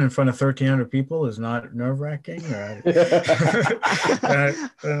Brown in front of 1,300 people is not nerve-wracking? But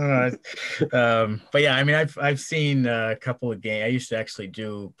yeah, I mean, I've seen a couple of games. I used to actually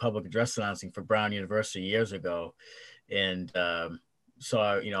do public address announcing for Brown University years ago, and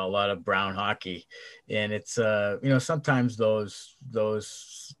saw a lot of Brown hockey. And it's sometimes those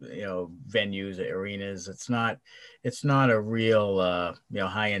venues, arenas, it's not a real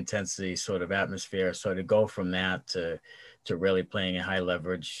high intensity sort of atmosphere. So to go from that to really playing a high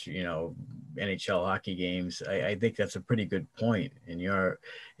leverage NHL hockey games, I think that's a pretty good point. And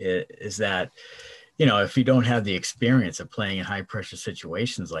is that if you don't have the experience of playing in high pressure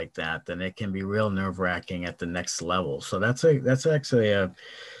situations like that, then it can be real nerve-wracking at the next level. So that's actually a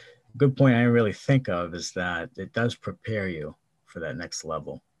good point I didn't really think of, is that it does prepare you for that next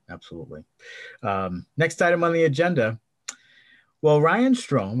level. Absolutely. Next item on the agenda. Well, Ryan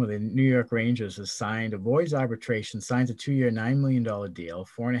Strome of the New York Rangers has signed, avoids arbitration, signs a 2-year, $9 million deal,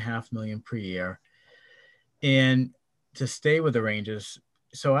 $4.5 million per year, and to stay with the Rangers.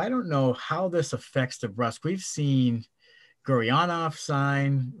 So I don't know how this affects DeBrusk. We've seen Gurionov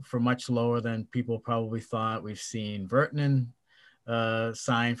sign for much lower than people probably thought. We've seen Vertanen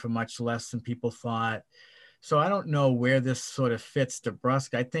sign for much less than people thought. So I don't know where this sort of fits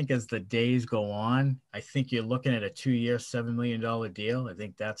DeBrusk. I think as the days go on, I think you're looking at a 2-year, $7 million deal. I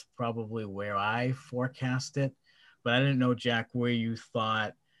think that's probably where I forecast it. But I didn't know, Jack, where you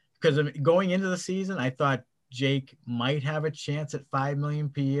thought, because going into the season, I thought Jake might have a chance at $5 million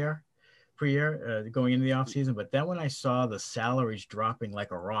per year going into the offseason. But then when I saw the salaries dropping like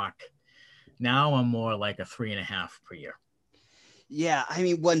a rock, now I'm more like a 3.5 per year. Yeah, I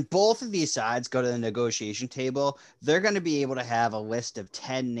mean, when both of these sides go to the negotiation table, they're going to be able to have a list of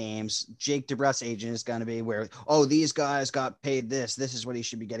 10 names. Jake DeBrusk's agent is going to be where, these guys got paid this. This is what he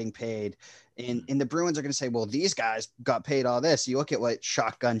should be getting paid. And the Bruins are going to say, well, these guys got paid all this. You look at what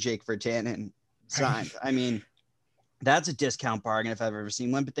Shotgun Jake Vertanen signed. I mean, that's a discount bargain if I've ever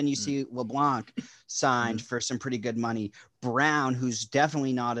seen one. But then you see LeBlanc signed for some pretty good money. Brown, who's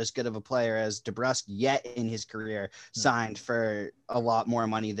definitely not as good of a player as DeBrusk yet in his career, signed for a lot more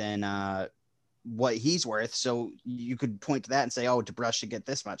money than what he's worth. So you could point to that and say, DeBrusk should get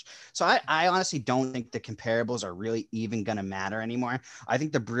this much. So I honestly don't think the comparables are really even going to matter anymore. I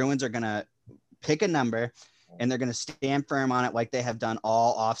think the Bruins are going to pick a number and they're going to stand firm on it like they have done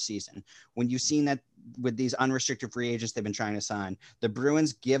all offseason. When you've seen that with these unrestricted free agents they've been trying to sign, the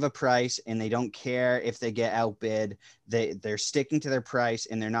Bruins give a price and they don't care if they get outbid. They're sticking to their price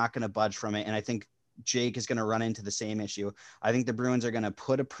and they're not going to budge from it. And I think Jake is going to run into the same issue. I think the Bruins are going to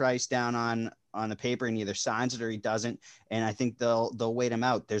put a price down on the paper and either signs it or he doesn't. And I think they'll wait him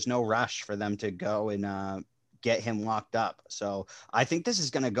out. There's no rush for them to go and get him locked up. So I think this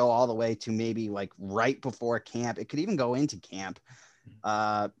is going to go all the way to maybe like right before camp. It could even go into camp.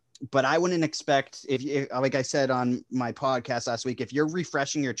 But I wouldn't expect, if you, like I said on my podcast last week, if you're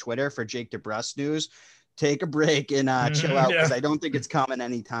refreshing your Twitter for Jake DeBrusk news, take a break and chill out, because I don't think it's coming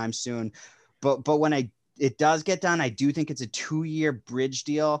anytime soon. But when it does get done, I do think it's a 2-year bridge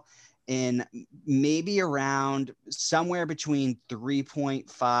deal in maybe around somewhere between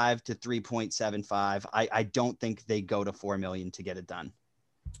 3.5 to 3.75. I don't think they go to 4 million to get it done.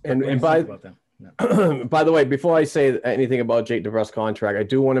 And by by the way, before I say anything about Jake DeBrusk's contract, I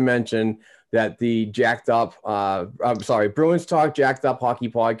do want to mention that the Bruins Talk Jacked Up Hockey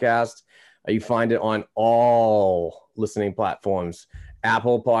podcast, you find it on all listening platforms.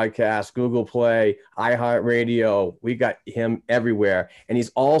 Apple Podcasts, Google Play, iHeartRadio. We got him everywhere. And he's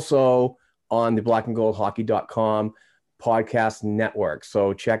also on the blackandgoldhockey.com podcast network.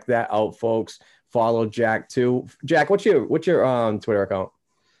 So check that out, folks. Follow Jack too. Jack, what's your Twitter account?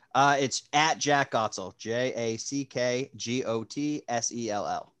 It's at Jack Gotsell,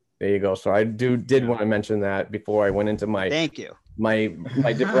 JackGotsell. There you go. So I did want to mention that before I went into my thank you my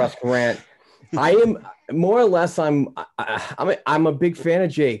DeBrusk rant. I am more or less. I'm a big fan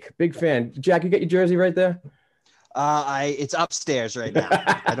of Jake. Big fan. Jack, you got your jersey right there? It's upstairs right now.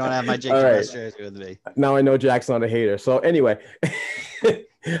 I don't have my Jake DeBrusk jersey with me. Now I know Jack's not a hater. So anyway,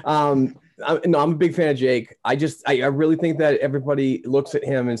 I'm a big fan of Jake. I really think that everybody looks at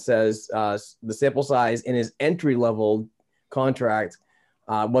him and says the sample size in his entry level contract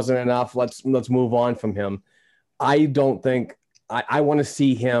wasn't enough. Let's move on from him. I don't think I want to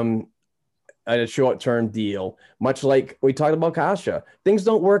see him at a short-term deal, much like we talked about Kasha. Things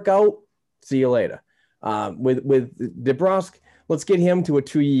don't work out. See you later. With DeBrusk, let's get him to a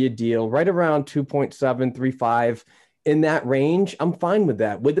 2-year deal, right around 2.735 in that range. I'm fine with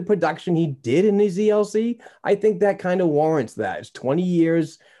that. With the production he did in his ELC, I think that kind of warrants that. It's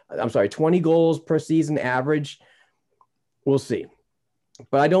 20 goals per season average. We'll see.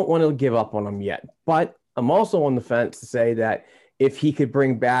 But I don't want to give up on him yet. But I'm also on the fence to say that if he could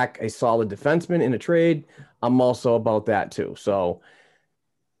bring back a solid defenseman in a trade, I'm also about that too. So,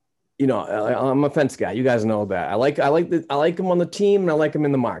 I'm a fence guy. You guys know that. I like him on the team and I like him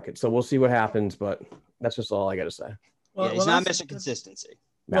in the market. So we'll see what happens. But that's just all I got to say. Well, he's not missing consistency.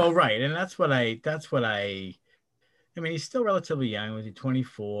 Well, right, and that's what I mean, he's still relatively young. Was he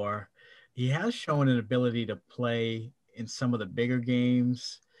 24? He has shown an ability to play in some of the bigger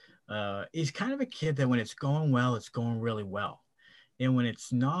games. He's kind of a kid that when it's going well, it's going really well. And when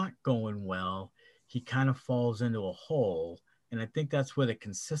it's not going well, he kind of falls into a hole. And I think that's where the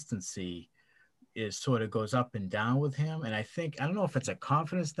consistency is sort of goes up and down with him. And I don't know if it's a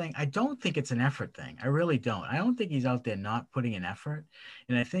confidence thing. I don't think it's an effort thing. I really don't. I don't think he's out there not putting an effort.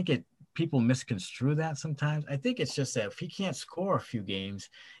 And I think people misconstrue that sometimes. I think it's just that if he can't score a few games,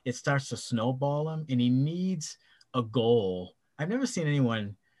 it starts to snowball him and he needs a goal. I've never seen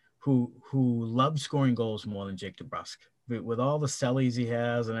anyone who loves scoring goals more than Jake DeBrusk. With all the sellies he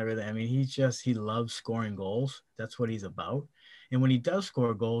has and everything, I mean, he loves scoring goals. That's what he's about. And when he does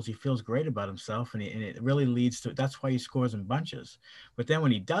score goals, he feels great about himself, and it really leads to – that's why he scores in bunches. But then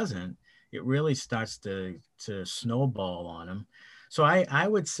when he doesn't, it really starts to snowball on him. So I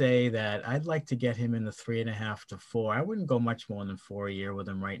would say that I'd like to get him in the 3.5 to 4. I wouldn't go much more than 4 a year with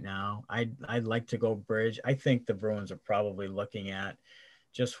him right now. I'd like to go bridge. I think the Bruins are probably looking at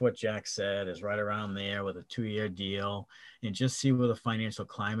just what Jack said is right around there with a 2-year deal and just see where the financial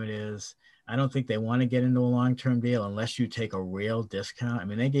climate is. I don't think they want to get into a long-term deal unless you take a real discount. I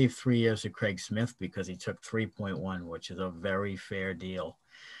mean, they gave 3 years to Craig Smith because he took 3.1, which is a very fair deal.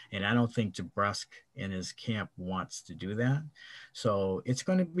 And I don't think DeBrusk in his camp wants to do that. So it's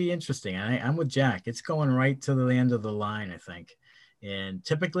going to be interesting. I'm with Jack. It's going right to the end of the line, I think. And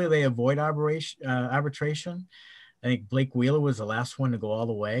typically they avoid arbitration. I think Blake Wheeler was the last one to go all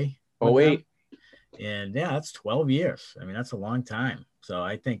the way. Oh, wait. And yeah, that's 12 years. I mean, that's a long time. So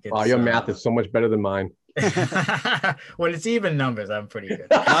I think it's. Wow, your math is so much better than mine. When it's even numbers, I'm pretty good.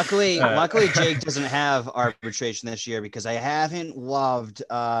 Luckily, Jake doesn't have arbitration this year because I haven't loved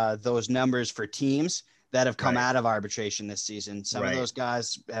those numbers for teams that have come out of arbitration this season. Some of those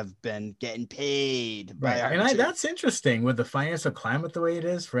guys have been getting paid by arbitration. And that's interesting with the financial climate the way it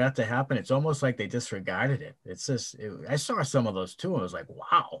is for that to happen. It's almost like they disregarded it. It's just I saw some of those too. And I was like,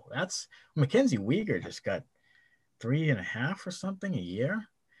 wow, that's Mackenzie Weegar just got 3.5 or something a year.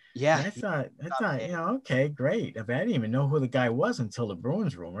 Yeah. And I thought, okay, great. I didn't even know who the guy was until the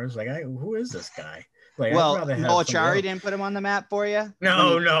Bruins rumors. Like, who is this guy? Like, well, Noah Chari didn't put him on the map for you?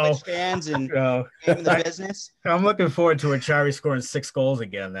 No. Fans and the business? I'm looking forward to Chari scoring 6 goals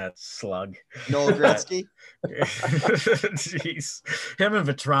again, that slug. Noel Gretzky? Jeez. Him and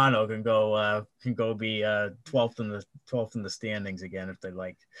Vetrano can go be 12th in the standings again if they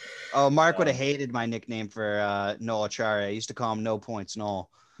like. Oh, Mark would have hated my nickname for Noah Chari. I used to call him No Points Noel.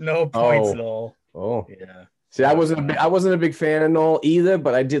 No points, Noel. Oh. Yeah. See, I wasn't a big fan of Noel either,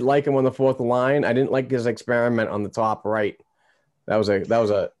 but I did like him on the fourth line. I didn't like his experiment on the top right. That was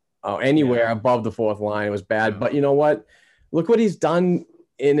anywhere above the fourth line. It was bad. But you know what? Look what he's done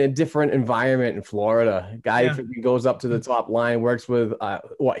in a different environment in Florida. Guy goes up to the top line, works with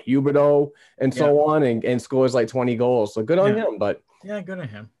Huberdeau and so on, and scores like 20 goals. So good on him. But good on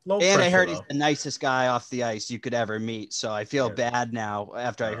him. I heard he's the nicest guy off the ice you could ever meet. So I feel bad now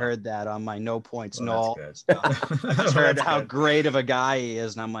after I heard that on my no points Noel. I just heard how great of a guy he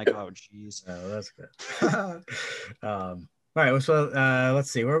is, and I'm like, oh geez. Oh, that's good. All right, so let's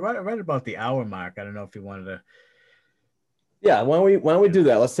see. We're right about the hour mark. I don't know if you wanted to. Yeah, why don't we do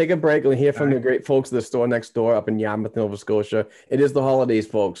that? Let's take a break and hear from the great folks at the store next door up in Yarmouth, Nova Scotia. It is the holidays,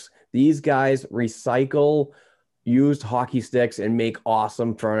 folks. These guys recycle used hockey sticks and make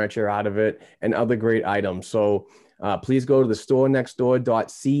awesome furniture out of it and other great items. So please go to the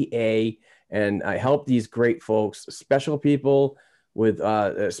storenextdoor.ca and help these great folks, special people with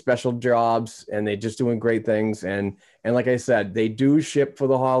special jobs, and they're just doing great things. And like I said, they do ship for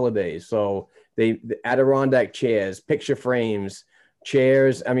the holidays. So the Adirondack chairs, picture frames,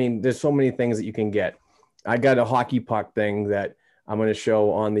 chairs. I mean, there's so many things that you can get. I got a hockey puck thing that I'm going to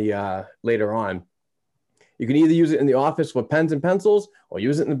show on the later on. You can either use it in the office for pens and pencils or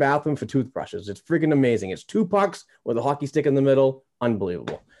use it in the bathroom for toothbrushes. It's freaking amazing. It's 2 pucks with a hockey stick in the middle.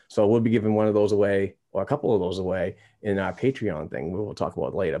 Unbelievable. So we'll be giving one of those away, or a couple of those away, in our Patreon thing. We will talk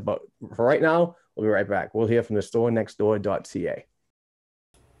about it later. But for right now, we'll be right back. We'll hear from the storenextdoor.ca.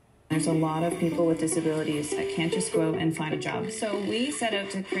 There's a lot of people with disabilities that can't just go out and find a job. So we set out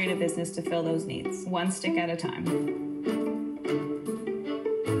to create a business to fill those needs, one stick at a time.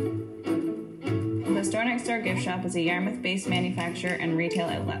 The Store Next Door gift shop is a Yarmouth-based manufacturer and retail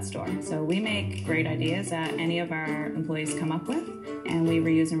outlet store. So we make great ideas that any of our employees come up with, and we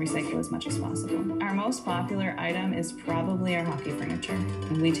reuse and recycle as much as possible. Our most popular item is probably our hockey furniture.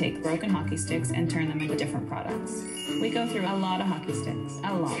 We take broken hockey sticks and turn them into different products. We go through a lot of hockey sticks,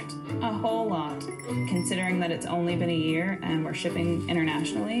 a whole lot. Considering that it's only been a year and we're shipping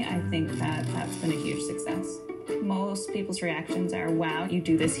internationally, I think that that's been a huge success. Most people's reactions are, wow, you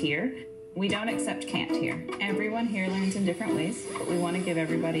do this here? We don't accept can't here. Everyone here learns in different ways, but we want to give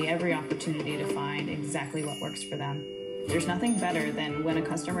everybody every opportunity to find exactly what works for them. There's nothing better than when a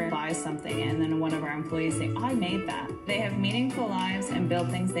customer buys something and then one of our employees say, I made that. They have meaningful lives and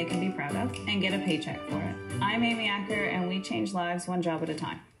build things they can be proud of and get a paycheck for it. I'm Amy Acker, and we change lives one job at a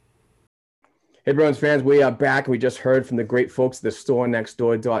time. Hey, Bruins fans, we are back. We just heard from the great folks at the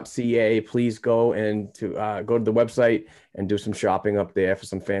storenextdoor.ca. Please go and go to the website and do some shopping up there for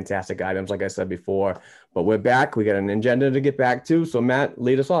some fantastic items, like I said before. But we're back. We got an agenda to get back to. So, Matt,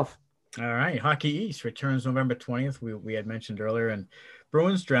 lead us off. All right. Hockey East returns November 20th. We had mentioned earlier. And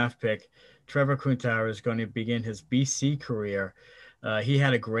Bruins draft pick Trevor Kuntauer is going to begin his BC career. He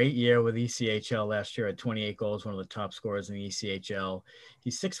had a great year with ECHL last year at 28 goals, one of the top scorers in the ECHL.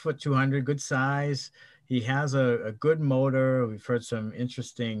 He's 6'2", good size. He has a good motor. We've heard some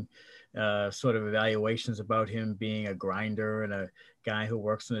interesting sort of evaluations about him being a grinder and a guy who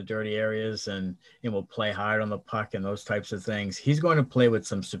works in the dirty areas and will play hard on the puck and those types of things. He's going to play with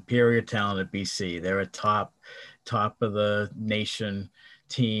some superior talent at BC. They're a top of the nation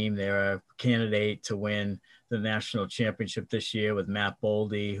team. They're a candidate to win the national championship this year with Matt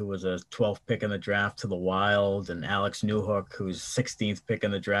Boldy, who was a 12th pick in the draft to the Wild, and Alex Newhook, who's 16th pick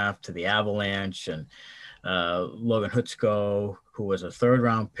in the draft to the Avalanche, and Logan Hutsko, who was a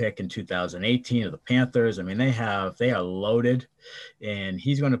 3rd-round pick in 2018 of the Panthers. I mean, they are loaded, and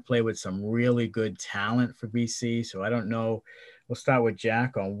he's going to play with some really good talent for BC. So I don't know. We'll start with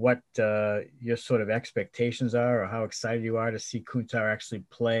Jack on what your sort of expectations are, or how excited you are to see Kuntauer actually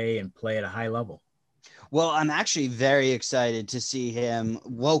play at a high level. Well, I'm actually very excited to see him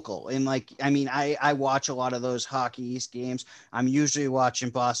local. And I watch a lot of those Hockey East games. I'm usually watching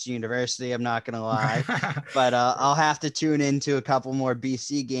Boston University. I'm not going to lie, but I'll have to tune into a couple more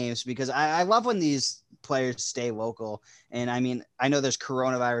BC games because I love when these players stay local. And I mean, I know there's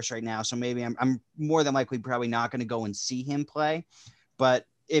coronavirus right now, so maybe I'm more than likely probably not going to go and see him play. But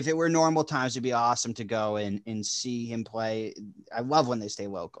if it were normal times, it'd be awesome to go and see him play. I love when they stay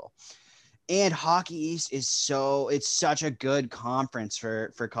local. And Hockey East is it's such a good conference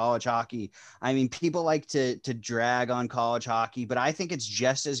for college hockey. I mean, people like to drag on college hockey, but I think it's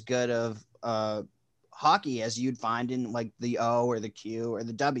just as good of hockey as you'd find in like the O or the Q or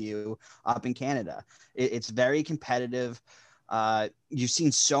the W up in Canada. It's very competitive. You've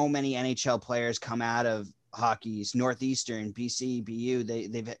seen so many NHL players come out of hockey's Northeastern, BC, BU.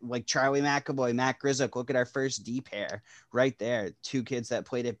 They've like Charlie McAvoy, Matt Grizzlick. Look at our first D pair right there. 2 kids that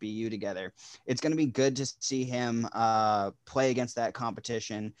played at BU together. It's going to be good to see him play against that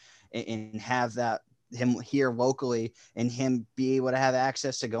competition and have him here locally and him be able to have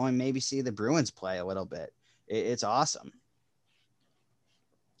access to go and maybe see the Bruins play a little bit. It's awesome.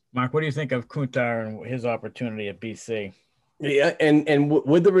 Mark, what do you think of Kuntar and his opportunity at BC? Yeah, and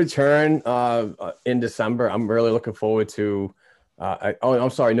with the return in December, I'm really looking forward to. I'm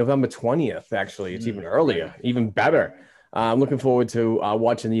sorry, November 20th. Actually, it's even earlier, even better. I'm looking forward to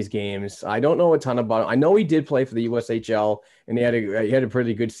watching these games. I don't know a ton about him. I know he did play for the USHL, and he had a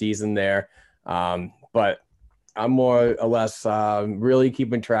pretty good season there. But I'm more or less really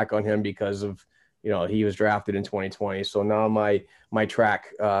keeping track on him because of he was drafted in 2020. So now my track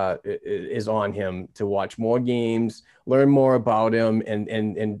is on him to watch more games, learn more about him,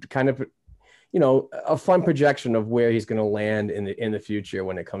 and kind of, a fun projection of where he's going to land in the future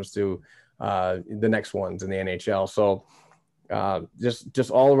when it comes to the next ones in the NHL. So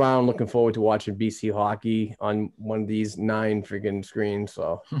just all around looking forward to watching BC hockey on one of these 9 freaking screens.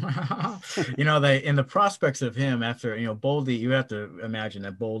 So, in the prospects of him after, Boldy, you have to imagine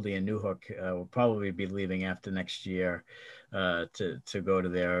that Boldy and Newhook will probably be leaving after next year to go to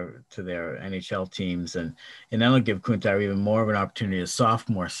their NHL teams. And that'll give Kuntar even more of an opportunity a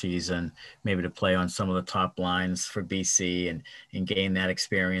sophomore season, maybe to play on some of the top lines for BC and gain that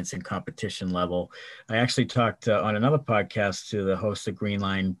experience and competition level. I actually talked on another podcast to the host of Green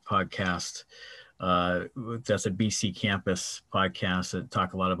Line podcast. That's a BC campus podcast that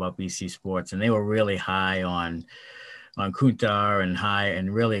talk a lot about BC sports, and they were really high on Kuntar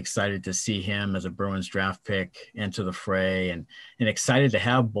and really excited to see him as a Bruins draft pick into the fray, and excited to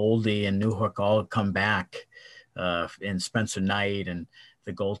have Boldy and Newhook all come back, and Spencer Knight and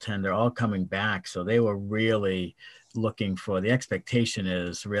the goaltender all coming back. So they were really looking for, the expectation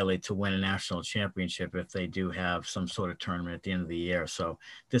is really to win a national championship if they do have some sort of tournament at the end of the year. So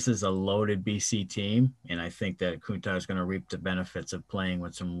this is a loaded BC team, and I think that Kuntar is going to reap the benefits of playing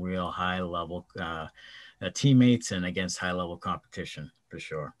with some real high level teammates and against high level competition for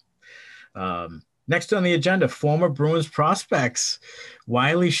sure. Next on the agenda, former Bruins prospects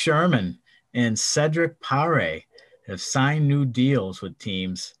Wiley Sherman and Cedric Pare have signed new deals with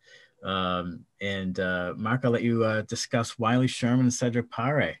teams. Mark, I'll let you discuss Wiley Sherman and Cedric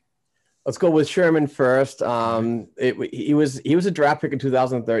Pare. Let's go with Sherman first. He was a draft pick in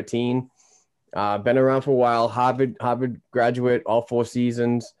 2013. Been around for a while. Harvard graduate, all 4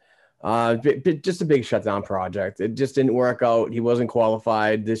 seasons. Just a big shutdown project. It just didn't work out. He wasn't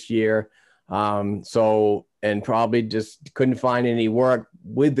qualified this year. And probably just couldn't find any work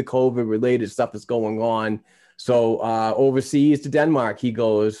with the COVID related stuff that's going on. So overseas to Denmark he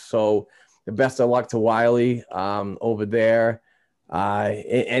goes. So the best of luck to Wiley over there.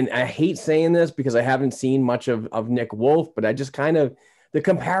 And I hate saying this because I haven't seen much of Nick Wolf, but I just the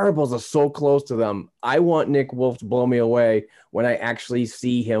comparables are so close to them. I want Nick Wolf to blow me away when I actually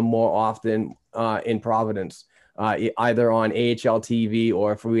see him more often in Providence, either on AHL TV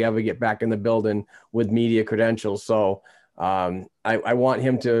or if we ever get back in the building with media credentials. So I want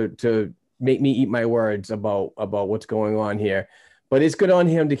him to make me eat my words about what's going on here. But it's good on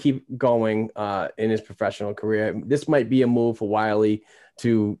him to keep going in his professional career. This might be a move for Wiley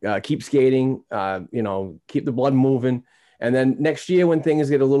to keep skating, keep the blood moving. And then next year when things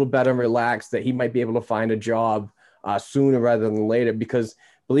get a little better and relaxed, that he might be able to find a job sooner rather than later. Because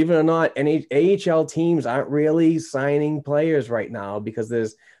believe it or not, AHL teams aren't really signing players right now because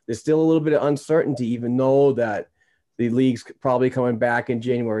there's still a little bit of uncertainty, even though that the league's probably coming back in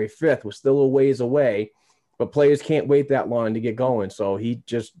January 5th. We're still a ways away, but players can't wait that long to get going. So he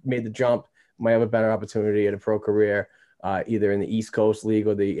just made the jump, might have a better opportunity at a pro career, either in the East Coast League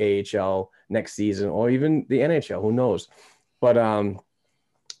or the AHL next season, or even the NHL, who knows. But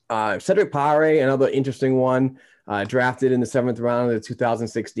Cedric Pare, another interesting one, drafted in the 7th round of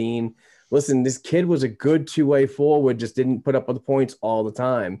 2016. Listen, this kid was a good 2-way forward, just didn't put up with the points all the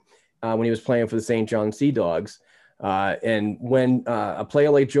time when he was playing for the St. John Sea Dogs. And when a player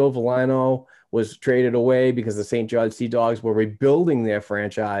like Joe Velano was traded away because the St. John Sea Dogs were rebuilding their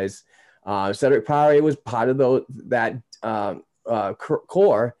franchise, Cedric Pare was part of that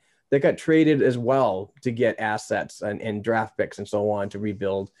core that got traded as well to get assets and draft picks and so on to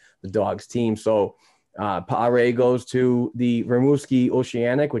rebuild the Dogs team. So Pare goes to the Rimouski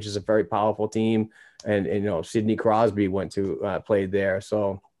Oceanic, which is a very powerful team. And Sidney Crosby went to play there.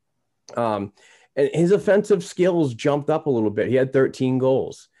 So and his offensive skills jumped up a little bit. He had 13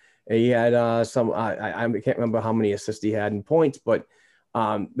 goals. He had I can't remember how many assists he had in points, but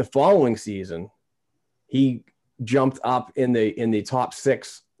the following season, he jumped up in the top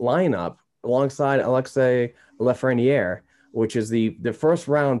 6 lineup alongside Alexei Lafreniere, which is the first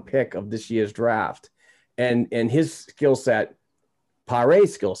round pick of this year's draft. And his skill set,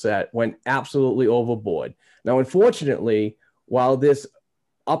 Pare's skill set, went absolutely overboard. Now, unfortunately, while this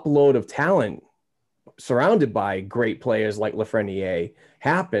upload of talent surrounded by great players like Lafreniere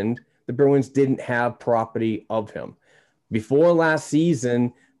happened, the Bruins didn't have property of him. Before last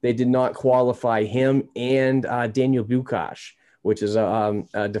season, they did not qualify him and Daniel Bukash, which is a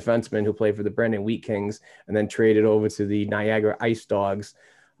defenseman who played for the Brandon Wheat Kings and then traded over to the Niagara Ice Dogs.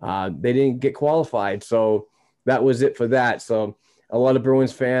 They didn't get qualified, so that was it for that. So a lot of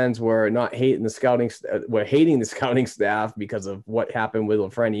Bruins fans were not hating the scouting, were hating the scouting staff because of what happened with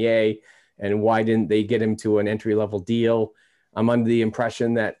Lafreniere and why didn't they get him to an entry-level deal. I'm under the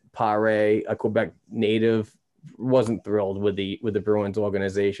impression that Pare, a Quebec native, wasn't thrilled with the Bruins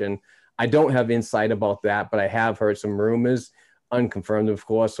organization. I don't have insight about that, but I have heard some rumors, unconfirmed, of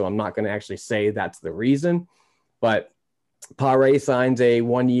course, so I'm not going to actually say that's the reason. But Pare signs a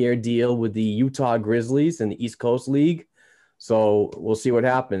 1-year deal with the Utah Grizzlies in the East Coast League. So we'll see what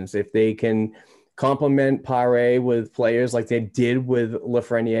happens. If they can complement Pare with players like they did with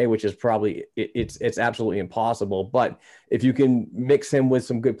Lafreniere, which is probably, it's absolutely impossible. But if you can mix him with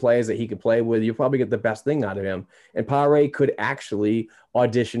some good players that he could play with, you'll probably get the best thing out of him. And Pare could actually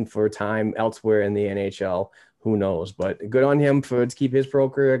audition for time elsewhere in the NHL. Who knows? But good on him to keep his pro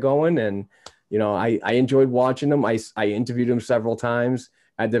career going. And, you know, I enjoyed watching him. I interviewed him several times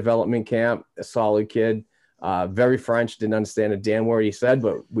at development camp. A solid kid, very French, didn't understand a damn word he said,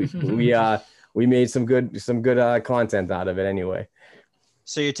 but we made some good content out of it anyway.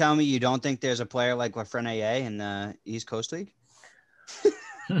 So you're telling me you don't think there's a player like Lafreniere in the East Coast League?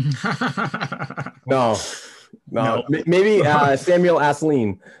 No. Maybe Samuel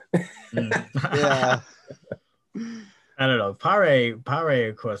Asselin. Yeah. I don't know. Pare,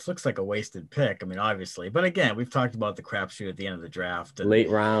 of course, looks like a wasted pick. I mean, obviously, but again, we've talked about the crapshoot at the end of the draft, and, late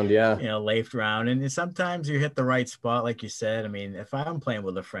round, yeah. You know, late round, and sometimes you hit the right spot, like you said. I mean, if I'm playing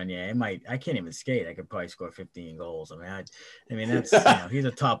with Lafreniere, I can't even skate. I could probably score 15 goals. I mean, that's he's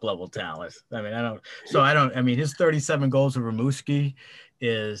a top level talent. I mean, his 37 goals of Rimouski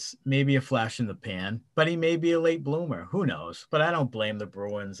is maybe a flash in the pan, but he may be a late bloomer. Who knows? But I don't blame the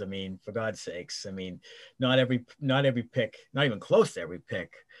Bruins. I mean, for God's sakes, I mean, not every pick, not even close to every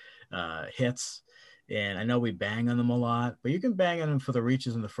pick, hits. And I know we bang on them a lot, but you can bang on them for the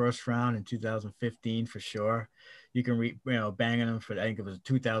reaches in the first round in 2015 for sure. You can bang on them for, I think it was a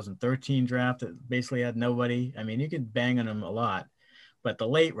 2013 draft that basically had nobody. I mean, you could bang on them a lot, but the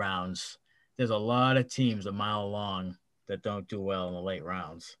late rounds, there's a lot of teams a mile long that don't do well in the late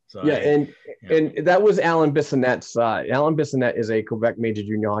rounds. So yeah, and that was Alan Bissonnette's. Alan Bissonnette is a Quebec Major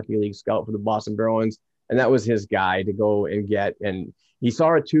Junior Hockey League scout for the Boston Bruins, and that was his guy to go and get. And he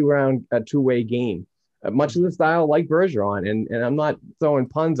saw a two-way game, much of the style like Bergeron. And I'm not throwing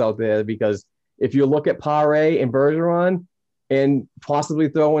puns out there because if you look at Pare and Bergeron and possibly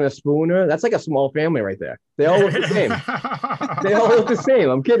throw in a Spooner, that's like a small family right there. They all look the same. They all look the same.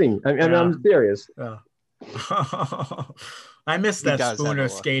 I'm kidding. I'm serious. Yeah. I missed that Spooner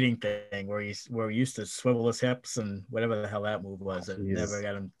skating thing where he used to swivel his hips and whatever the hell that move was. It never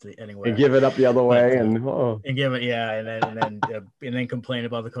got him to anywhere. And give it up the other way and give it, and then complain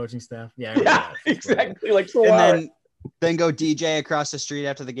about the coaching staff. Yeah, exactly. Like so. And then go DJ across the street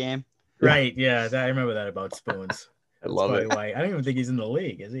after the game. Right. Yeah, I remember that about Spoons. I love it. Why. I don't even think he's in the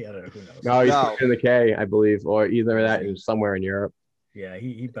league, is he? I don't know. Who knows? No, he's in the K, I believe, or either that is somewhere in Europe. Yeah,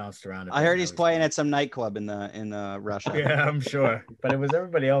 he bounced around. I heard he's playing at some nightclub in Russia. Yeah, I'm sure, but it was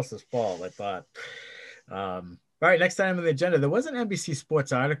everybody else's fault, I thought. All right, next item on the agenda. There was an NBC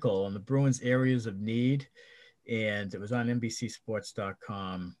Sports article on the Bruins' areas of need, and it was on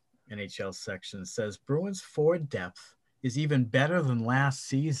NBCSports.com NHL section. It says Bruins forward depth is even better than last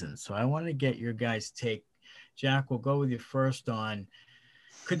season. So I want to get your guys' take. Jack, we'll go with you first on.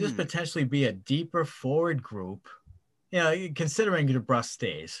 Could this potentially be a deeper forward group? Considering DeBrusk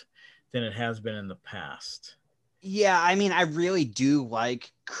stays than it has been in the past. Yeah, I mean, I really do like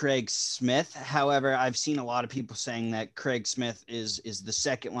Craig Smith. However, I've seen a lot of people saying that Craig Smith is the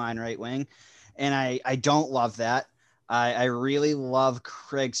second line right wing, and I don't love that. I really love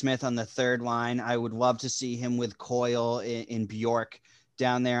Craig Smith on the third line. I would love to see him with Coyle in Bjork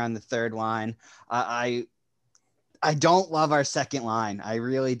down there on the third line. I don't love our second line. I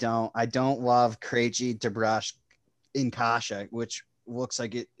really don't. I don't love Krejci, DeBrusk, in Kasha, which looks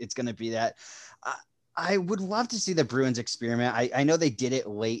like it's going to be that. I would love to see the Bruins experiment. I know they did it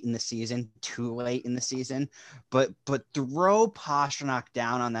late in the season, too late in the season, but throw Pastrnak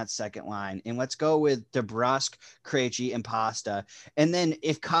down on that second line and let's go with DeBrusk, Krejci, and Pasta. And then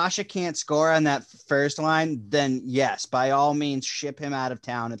if Kasha can't score on that first line, then yes, by all means, ship him out of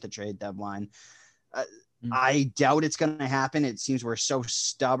town at the trade deadline. I doubt it's going to happen. It seems we're so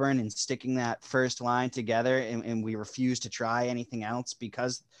stubborn in sticking that first line together, and we refuse to try anything else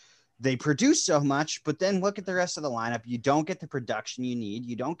because they produce so much. But then look at the rest of the lineup. You don't get the production you need.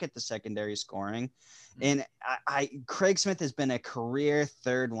 You don't get the secondary scoring. And Craig Smith has been a career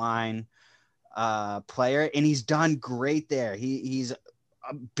third line player, and he's done great there. He's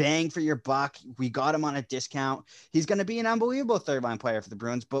a bang for your buck. We got him on a discount. He's going to be an unbelievable third line player for the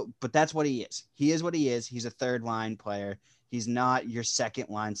Bruins, but that's what he is. He is what he is. He's a third line player. He's not your second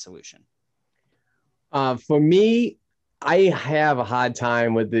line solution. For me, I have a hard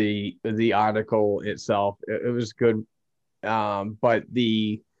time with the article itself. It was good, but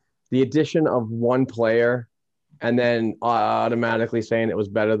the addition of one player and then automatically saying it was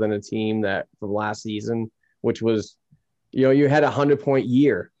better than a team that from last season, which was, you had 100-point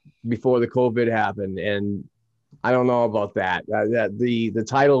year before the COVID happened, and I don't know about that. That the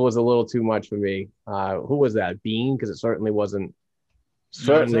title was a little too much for me. Who was that? Bean? Because it certainly wasn't.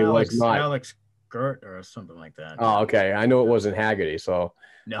 Certainly was not Alex Gert or something like that. Oh, okay. I know it wasn't Haggerty. So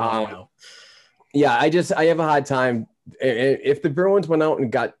no. Yeah, I have a hard time. If the Bruins went out and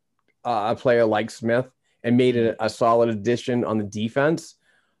got a player like Smith and made it a solid addition on the defense,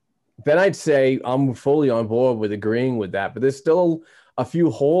 then I'd say I'm fully on board with agreeing with that. But there's still a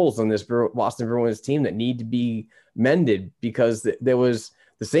few holes on this Boston Bruins team that need to be mended because there was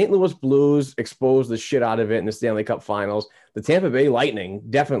the St. Louis Blues exposed the shit out of it in the Stanley Cup Finals. The Tampa Bay Lightning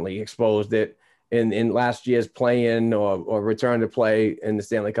definitely exposed it in last year's play-in or return to play in the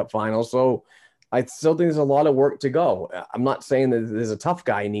Stanley Cup Finals. So I still think there's a lot of work to go. I'm not saying that there's a tough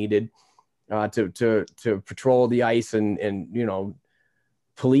guy needed to patrol the ice and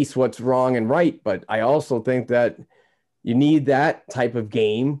police what's wrong and right. But I also think that you need that type of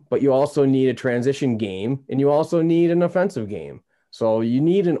game, but you also need a transition game and you also need an offensive game. So you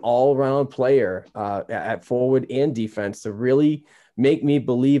need an all-around player at forward and defense to really make me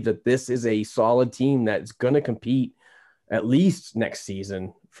believe that this is a solid team that's going to compete at least next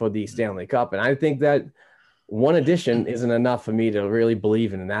season for the Stanley Cup. And I think that one addition isn't enough for me to really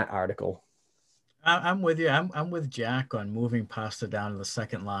believe in that article. I'm with you. I'm with Jack on moving Pasta down to the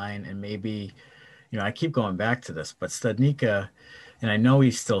second line, and maybe, I keep going back to this, but Studnicka, and I know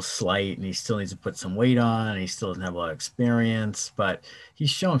he's still slight and he still needs to put some weight on, and he still doesn't have a lot of experience, but he's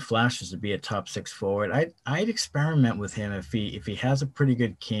shown flashes to be a top six forward. I'd experiment with him if he has a pretty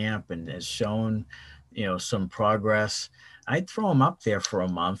good camp and has shown, some progress. I'd throw him up there for a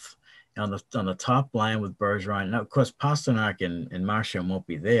month on the top line with Bergeron. Now, of course, Pastrnak and Marchand won't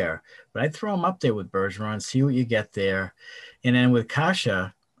be there, but I'd throw him up there with Bergeron, see what you get there. And then with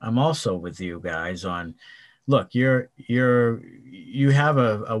Kasha, I'm also with you guys on, look, you have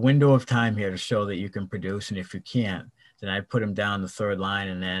a window of time here to show that you can produce. And if you can't, then I'd put him down the third line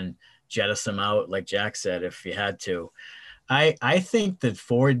and then jettison him out, like Jack said, if you had to. I think that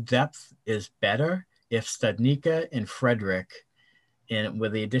forward depth is better if Studnicka and Frederick, and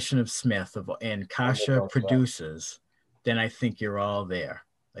with the addition of Smith and Kasha produces, then I think you're all there.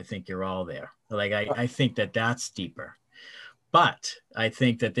 I think that that's deeper. But I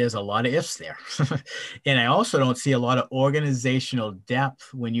think that there's a lot of ifs there. And I also don't see a lot of organizational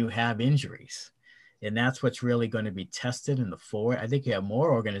depth when you have injuries. And that's what's really going to be tested in the forward. I think you have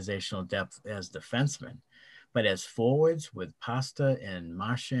more organizational depth as defensemen. But as forwards with Pasta and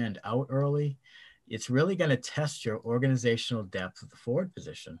Marchand out early, it's really going to test your organizational depth of the forward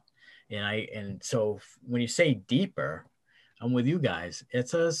position. And so when you say deeper, I'm with you guys.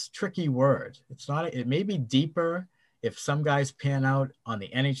 It's a tricky word. It may be deeper if some guys pan out on the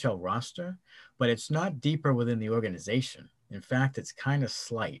NHL roster, but it's not deeper within the organization. In fact, it's kind of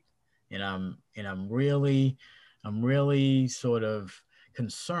slight. And I'm really sort of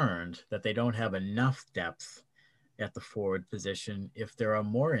concerned that they don't have enough depth at the forward position if there are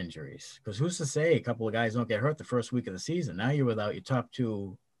more injuries. Because who's to say a couple of guys don't get hurt the first week of the season? Now you're without your top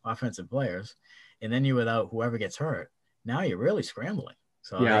two offensive players, and then you're without whoever gets hurt. Now you're really scrambling.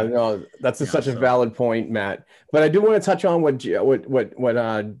 So that's such a valid point, Matt. But I do want to touch on what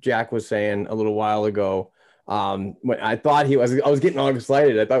Jack was saying a little while ago. When I thought I was getting all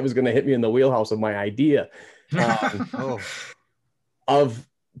excited. I thought it was going to hit me in the wheelhouse of my idea of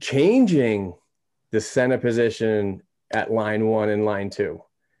changing the center position at line one and line two.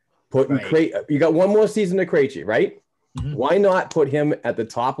 You got one more season to Krejci, right? Mm-hmm. Why not put him at the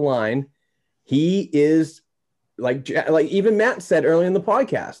top line He is like even Matt said earlier in the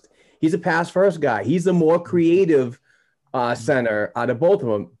podcast, he's a pass first guy. He's the more creative center out of both of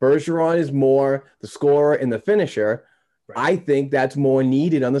them. Bergeron is more the scorer and the finisher. Right. I think that's more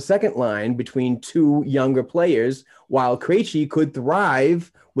needed on the second line between two younger players, while Krejci could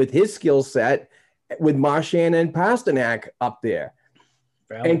thrive with his skill set with Marchand and Pasternak up there.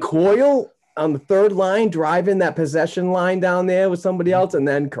 Valid. And Coyle on the third line, driving that possession line down there with somebody else, and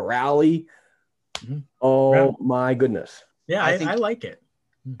then Corrali. Mm-hmm. Oh, my goodness. Yeah, I like it.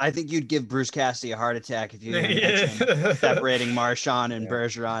 I think you'd give Bruce Cassidy a heart attack if you mentioned separating Marchand and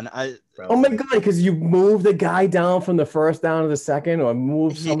Bergeron. Oh, my God, because you move the guy down from the first down to the second or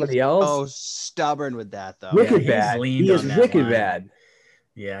move somebody else. Oh, stubborn with that, though. Wicked bad. He is wicked bad.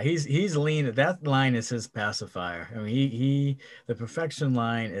 Yeah, he's lean. That line is his pacifier. I mean, the perfection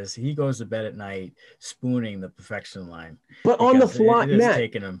line is he goes to bed at night spooning the perfection line. But on the fly, it is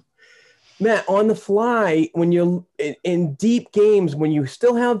taking him. Matt, on the fly, when you're in deep games, when you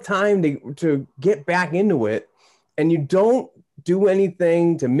still have time to get back into it, and you don't do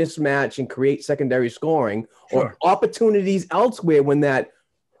anything to mismatch and create secondary scoring or opportunities elsewhere when that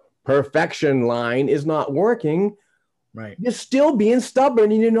perfection line is not working, right? You're still being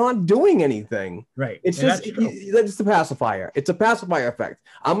stubborn and you're not doing anything. Right. It's that's the pacifier. It's a pacifier effect.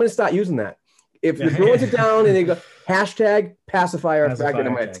 I'm going to start using that. If the Bruins are down and they go hashtag pacifier effect, and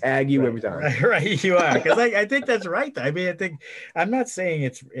I'm going to tag you every time. Right, you are, because I think that's right. I mean, I'm not saying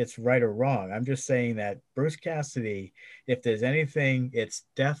it's right or wrong. I'm just saying that Bruce Cassidy, if there's anything, it's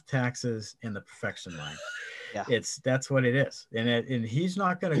death, taxes, and the perfection line. Yeah, that's what it is, and he's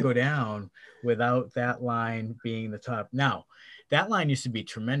not going to go down without that line being the top. Now, that line used to be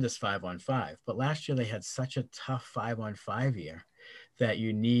tremendous 5-on-5, but last year they had such a tough 5-on-5 year that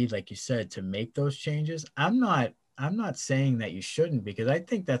you need, like you said, to make those changes. I'm not saying that you shouldn't, because I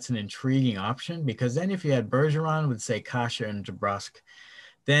think that's an intriguing option, because then if you had Bergeron with, say, Kasha and DeBrusk,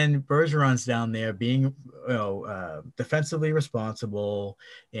 then Bergeron's down there being, defensively responsible,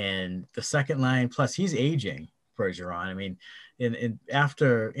 and the second line, plus he's aging, Bergeron. I mean,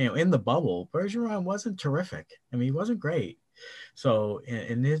 after in the bubble, Bergeron wasn't terrific. I mean, he wasn't great. So,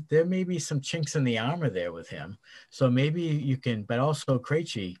 and there may be some chinks in the armor there with him. So maybe you can, but also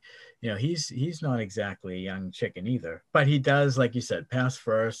Krejci, he's not exactly a young chicken either, but he does, like you said, pass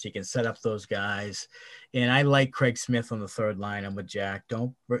first. He can set up those guys. And I like Craig Smith on the third line. I'm with Jack.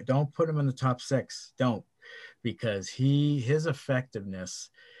 Don't put him in the top six. Don't, because his effectiveness,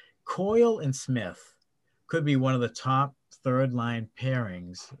 Coyle and Smith could be one of the top third line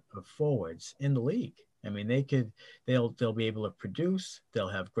pairings of forwards in the league. I mean, they'll be able to produce. They'll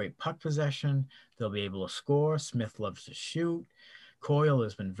have great puck possession. They'll be able to score. Smith loves to shoot. Coyle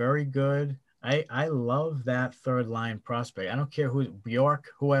has been very good. I love that third line prospect. I don't care who, Bjork,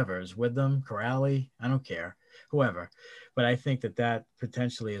 whoever is with them, Corrali, I don't care, whoever. But I think that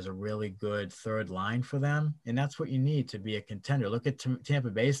potentially is a really good third line for them. And that's what you need to be a contender. Look at Tampa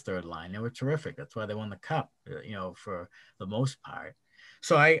Bay's third line. They were terrific. That's why they won the cup, for the most part.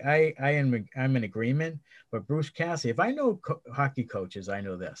 So I'm in agreement. But Bruce Cassidy, if I know hockey coaches, I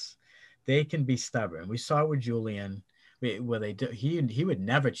know this. They can be stubborn. We saw it with Julian, where he would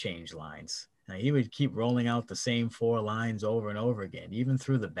never change lines. He would keep rolling out the same four lines over and over again, even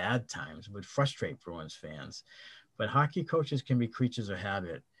through the bad times. It would frustrate Bruins fans. But hockey coaches can be creatures of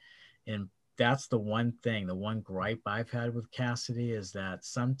habit. And that's the one gripe I've had with Cassidy, is that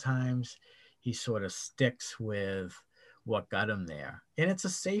sometimes he sort of sticks with what got him there. And it's a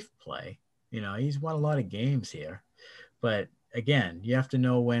safe play. He's won a lot of games here. But again, you have to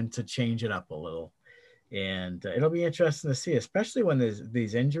know when to change it up a little. And it'll be interesting to see, especially when there's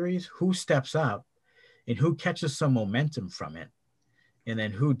these injuries, who steps up and who catches some momentum from it, and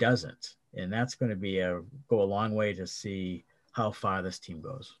then who doesn't. And that's going to go a long way to see how far this team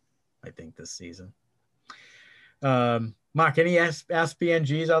goes, I think, this season. Mark, any Ask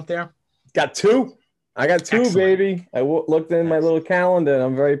BNGs out there? Got two. I got two. Excellent. Baby. I looked in my little calendar, and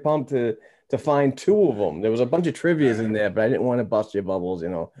I'm very pumped to find two of them. There was a bunch of trivias in there, but I didn't want to bust your bubbles,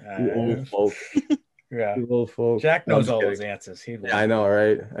 you old folk. Yeah. You old folk. Jack knows all those answers. Yeah, I know,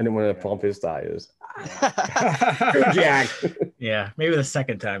 right? I didn't want to pump his tires. Jack. Yeah, maybe the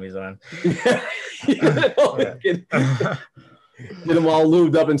second time he's on. Get him all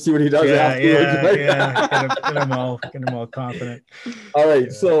lubed up and see what he does afterwards. Get him all confident. All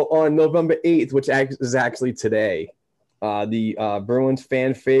right, so on November 8th, which is actually today, the Bruins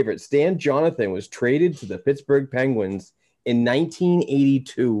fan favorite Stan Jonathan was traded to the Pittsburgh Penguins in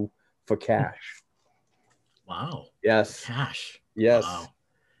 1982 for cash. Wow. Yes. Cash. Yes. Wow.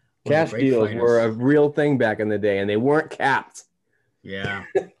 Cash deals were a real thing back in the day, and they weren't capped. Yeah.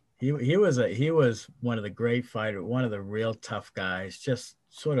 He was one of the great fighters, one of the real tough guys, just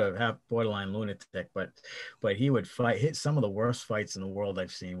sort of half borderline lunatic, but he would fight. Hit some of the worst fights in the world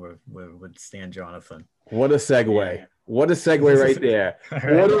I've seen with Stan Jonathan. What a segue. Yeah. What a segue right there.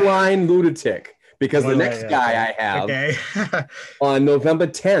 Borderline lunatic. Because the next guy I have on November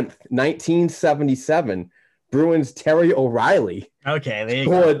 10th, 1977, Bruins Terry O'Reilly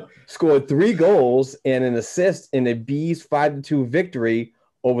scored 3 goals and an assist in a Bees 5-2 victory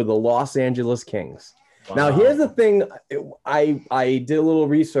over the Los Angeles Kings. Wow. Now, here's the thing. I did a little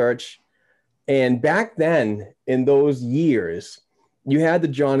research, and back then, in those years, you had the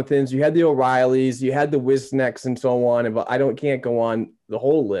Jonathans, you had the O'Reillys, you had the Wisnieks, and so on. But can't go on the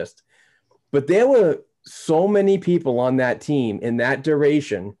whole list. But there were so many people on that team in that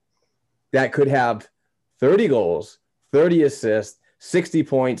duration that could have 30 goals, 30 assists, 60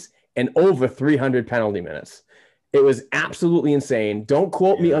 points, and over 300 penalty minutes. It was absolutely insane. Don't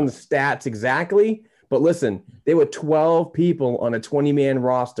quote me on the stats exactly, but listen, there were 12 people on a 20-man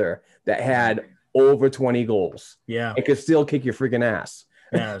roster that had over 20 goals. Yeah. It could still kick your freaking ass.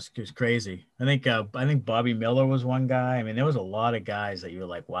 Yeah, it was crazy. I think Bobby Miller was one guy. I mean, there was a lot of guys that you were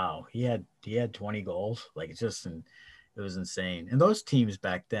like, wow, he had 20 goals. Like, it was insane. And those teams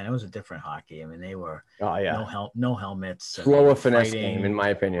back then, it was a different hockey. I mean, they were no helmets, slower finesse game, in my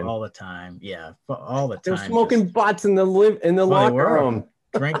opinion, all the time. Yeah, all the time. They were smoking butts in the locker room,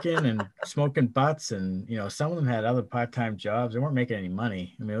 drinking and smoking butts, and some of them had other part-time jobs. They weren't making any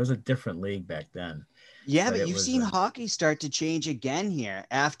money. I mean, it was a different league back then. Yeah, but you've seen hockey start to change again here.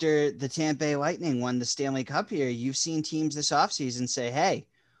 After the Tampa Bay Lightning won the Stanley Cup here, you've seen teams this offseason say, hey,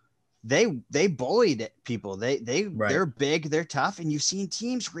 they bullied people. They're big, they're tough, and you've seen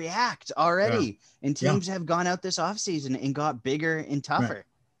teams react already. Yeah. And teams have gone out this offseason and got bigger and tougher.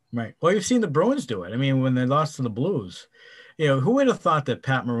 Right. Well, you've seen the Bruins do it. I mean, when they lost to the Blues, who would have thought that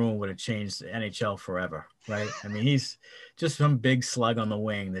Pat Maroon would have changed the NHL forever, right? I mean, he's just some big slug on the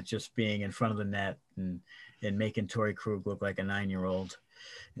wing that's just being in front of the net and making Torrey Krug look like a 9-year-old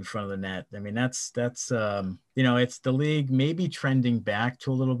in front of the net. I mean, that's it's the league maybe trending back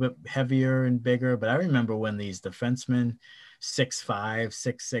to a little bit heavier and bigger. But I remember when these defensemen, 6'5",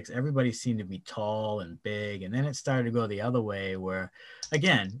 6'6", everybody seemed to be tall and big. And then it started to go the other way where,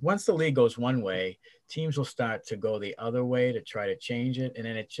 again, once the league goes one way, teams will start to go the other way to try to change it. And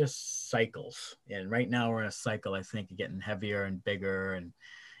then it just cycles. And right now we're in a cycle, I think, getting heavier and bigger. And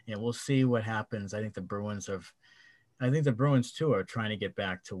we'll see what happens. I think the Bruins too are trying to get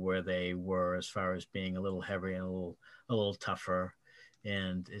back to where they were as far as being a little heavier and a little tougher,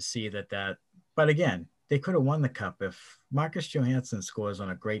 and see that. But again, they could have won the cup if Marcus Johansson scores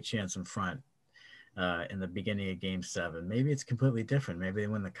on a great chance in front in the beginning of Game 7. Maybe it's completely different. Maybe they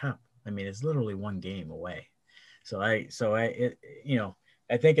win the cup. I mean, it's literally one game away. So I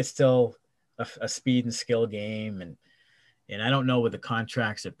think it's still a speed and skill game, and I don't know with the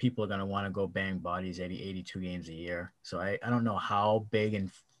contracts that people are going to want to go bang bodies 82 games a year. So I don't know how big and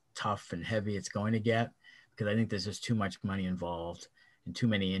tough and heavy it's going to get, because I think there's just too much money involved and too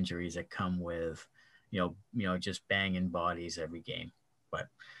many injuries that come with, just banging bodies every game. But,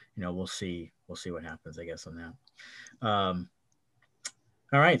 we'll see what happens, I guess, on that.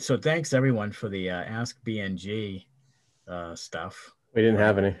 All right. So thanks everyone for the Ask BNG stuff. We didn't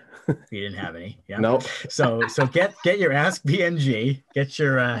have any. You didn't have any. Yeah. Nope. So get your Ask BNG, get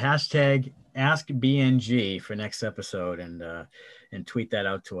your hashtag Ask BNG for next episode, and tweet that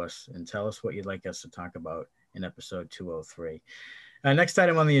out to us and tell us what you'd like us to talk about in episode 203. Next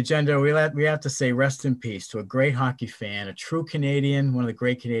item on the agenda, we have to say rest in peace to a great hockey fan, a true Canadian, one of the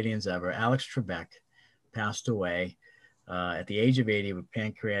great Canadians ever. Alex Trebek passed away at the age of 80 with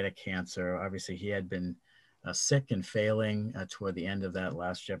pancreatic cancer. Obviously, he had been sick and failing toward the end of that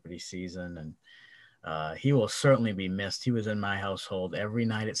last Jeopardy season, and he will certainly be missed. He was in my household every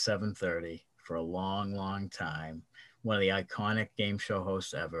night at 7:30 for a long, long time. One of the iconic game show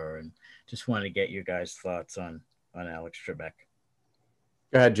hosts ever, and just wanted to get you guys' thoughts on Alex Trebek.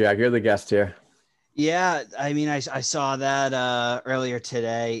 Go ahead, Jack. You're the guest here. Yeah, I mean, I saw that earlier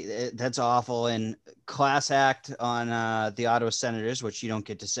today. That's awful. And class act on the Ottawa Senators, which you don't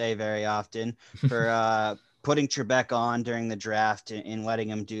get to say very often, for putting Trebek on during the draft and letting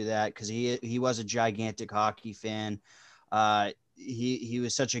him do that, because he was a gigantic hockey fan. He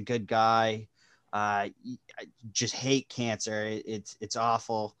was such a good guy. I just hate cancer. It's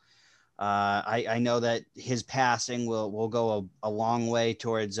awful. I know that his passing will go a long way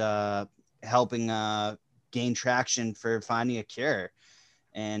towards helping gain traction for finding a cure.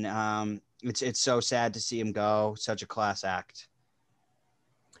 And it's so sad to see him go. Such a class act.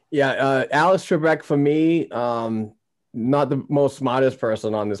 Yeah, Alex Trebek for me, not the most smartest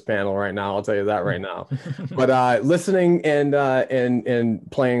person on this panel right now. I'll tell you that right now. But listening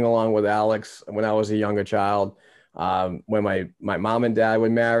and playing along with Alex when I was a younger child, when my mom and dad were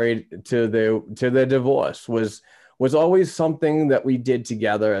married to their divorce was always something that we did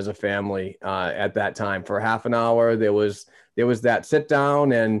together as a family. At that time, for half an hour, there was that sit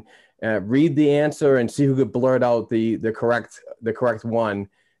down and read the answer and see who could blurt out the correct one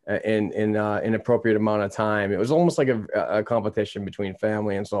in an appropriate amount of time. It was almost like a competition between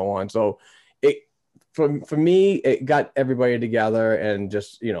family and so on. So for me, it got everybody together, and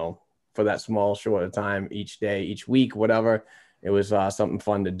just, for that small, short of time, each day, each week, whatever, it was something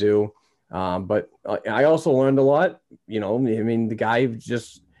fun to do. But I also learned a lot. The guy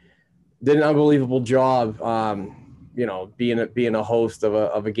just did an unbelievable job. Being a host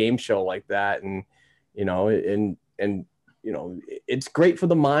of a game show like that, and it's great for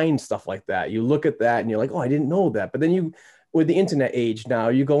the mind, stuff like that. You look at that and you're like, oh, I didn't know that. But then with the internet age now,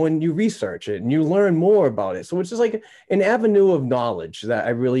 you go and you research it and you learn more about it. So it's just like an avenue of knowledge that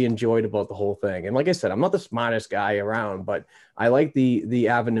I really enjoyed about the whole thing. And like I said, I'm not the smartest guy around, but I like the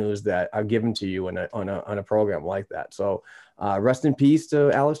avenues that are given to you on a program like that. So rest in peace to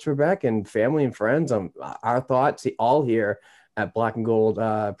Alex Trebek and family and friends. Our thoughts all here at Black and Gold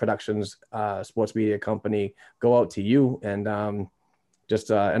Productions sports media company go out to you, and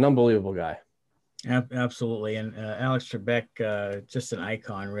just an unbelievable guy. Absolutely. And Alex Trebek, just an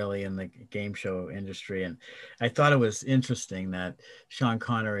icon really in the game show industry. And I thought it was interesting that Sean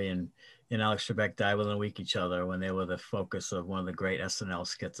Connery and Alex Trebek died within a week each other when they were the focus of one of the great SNL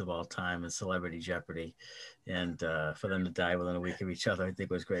skits of all time and Celebrity Jeopardy. And for them to die within a week of each other, I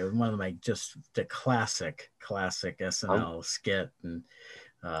think was great. It was one of just the classic SNL skit, and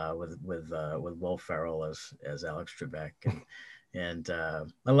with Will Ferrell as Alex Trebek. And I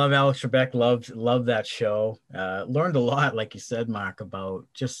love Alex Trebek, loved that show. Learned a lot, like you said, Mark, about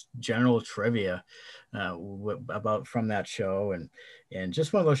just general trivia about from that show. And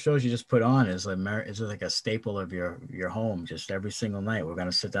just one of those shows you just put on is like a staple of your home. Just every single night, we're going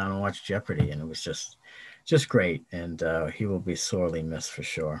to sit down and watch Jeopardy. And it was just great. And he will be sorely missed for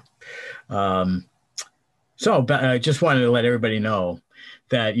sure. So I just wanted to let everybody know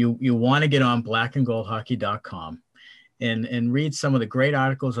that you want to get on blackandgoldhockey.com. And read some of the great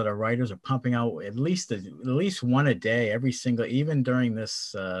articles that our writers are pumping out at least one a day, even during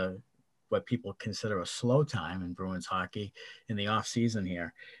this, what people consider a slow time in Bruins hockey in the off season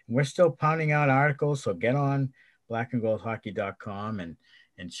here. And we're still pounding out articles. So get on blackandgoldhockey.com and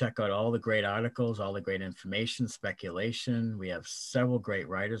check out all the great articles, all the great information, speculation. We have several great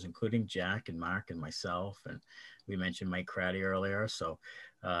writers, including Jack and Mark and myself. And we mentioned Mike Craddy earlier. So,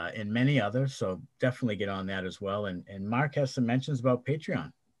 and many others. So definitely get on that as well. And Mark has some mentions about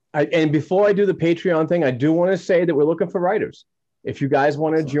Patreon. And before I do the Patreon thing, I do want to say that we're looking for writers. If you guys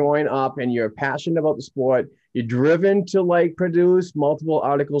want to join up and you're passionate about the sport, you're driven to produce multiple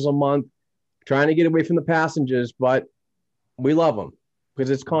articles a month, trying to get away from the passengers, but we love them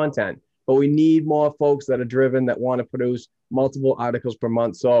because it's content. But we need more folks that are driven, that want to produce multiple articles per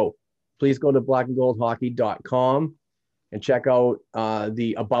month. So please go to blackandgoldhockey.com and check out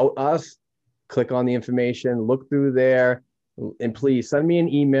the About Us. Click on the information, look through there, and please send me an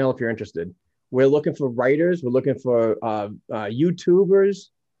email if you're interested. We're looking for writers. We're looking for YouTubers.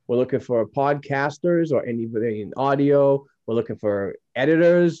 We're looking for podcasters or anybody in audio. We're looking for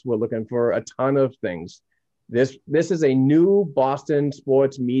editors. We're looking for a ton of things. This is a new Boston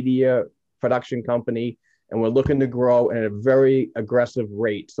sports media production company, and we're looking to grow at a very aggressive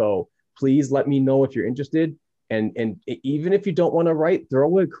rate. So please let me know if you're interested. And even if you don't want to write,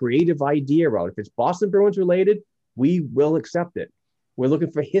 throw a creative idea out. If it's Boston Bruins related, we will accept it. We're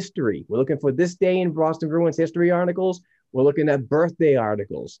looking for history. We're looking for this day in Boston Bruins history articles. We're looking at birthday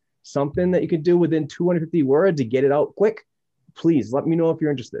articles, something that you can do within 250 words to get it out quick. Please let me know if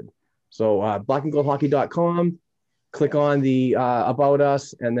you're interested. So blackandgoldhockey.com, click on the About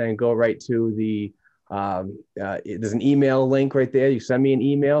Us, and then go right to the, there's an email link right there. You send me an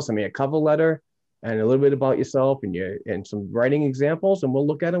email, send me a cover letter, and a little bit about yourself and some writing examples, and we'll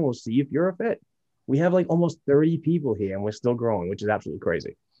look at them. We'll see if you're a fit. We have almost 30 people here, and we're still growing, which is absolutely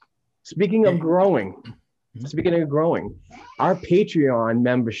crazy. Speaking of growing, our Patreon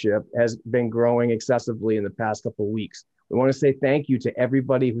membership has been growing excessively in the past couple of weeks. We want to say thank you to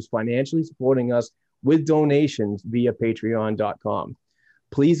everybody who's financially supporting us with donations via patreon.com.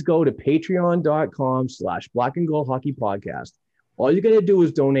 Please go to patreon.com/blackandgoldhockeypodcast. All you're going to do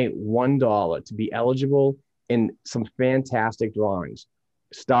is donate $1 to be eligible in some fantastic drawings.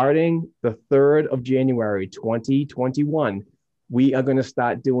 Starting the 3rd of January, 2021, we are going to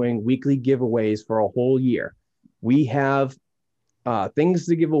start doing weekly giveaways for a whole year. We have things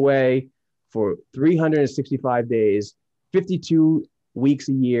to give away for 365 days, 52 weeks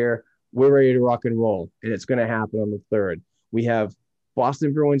a year. We're ready to rock and roll, and it's going to happen on the 3rd. We have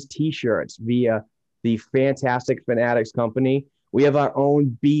Boston Bruins t-shirts via the fantastic Fanatics company. We have our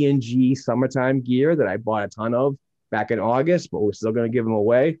own BNG summertime gear that I bought a ton of back in August, but we're still going to give them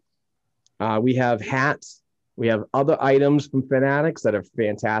away. We have hats. We have other items from Fanatics that are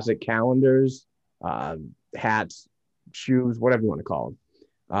fantastic: calendars, hats, shoes, whatever you want to call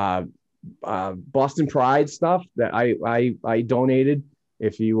them. Boston Pride stuff that I donated.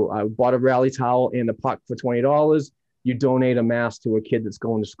 If you bought a rally towel and a puck for $20, you donate a mask to a kid that's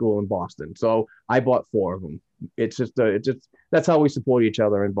going to school in Boston. So I bought 4 of them. It's just that's how we support each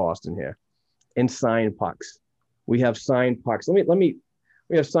other in Boston here. And signed pucks. We have signed pucks. We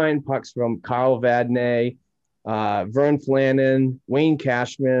have signed pucks from Carl Vadnais, Vern Flannan, Wayne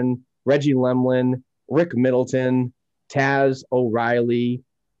Cashman, Reggie Lemlin, Rick Middleton, Taz O'Reilly,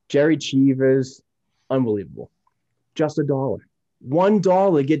 Jerry Cheevers. Unbelievable. Just $1.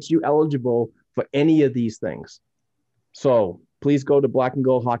 $1 gets you eligible for any of these things. So please go to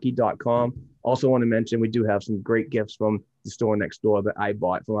blackandgoldhockey.com. Also want to mention we do have some great gifts from the store next door that I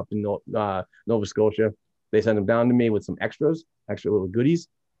bought from up in Nova Scotia. They sent them down to me with some extra little goodies.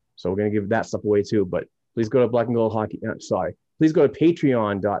 So we're going to give that stuff away too. But please go to please go to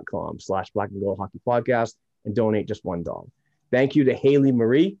patreon.com/blackandgoldhockeypodcast and donate just $1. Thank you to Haley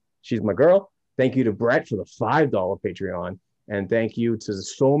Marie. She's my girl. Thank you to Brett for the $5 Patreon. And thank you to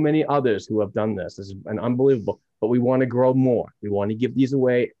so many others who have done this. This is an unbelievable, but we want to grow more. We want to give these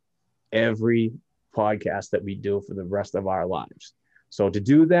away every podcast that we do for the rest of our lives. So to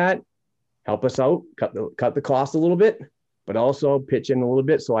do that, help us out, cut the cost a little bit, but also pitch in a little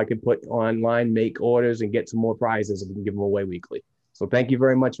bit so I can put online, make orders, and get some more prizes and we can give them away weekly. So thank you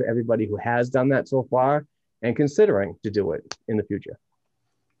very much for everybody who has done that so far and considering to do it in the future.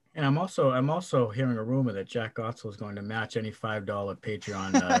 And I'm also hearing a rumor that Jack Gotsell is going to match any $5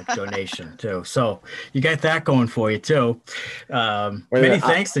 Patreon donation too. So you got that going for you too. Many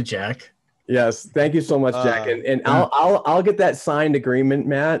thanks to Jack. Yes, thank you so much, Jack. And I'll get that signed agreement,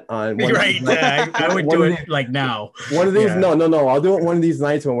 Matt. On right, I would do it like now. One of these, no. I'll do it one of these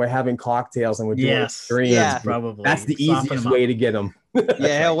nights when we're having cocktails and we're doing streams. Yeah, probably. That's the easiest way to get them.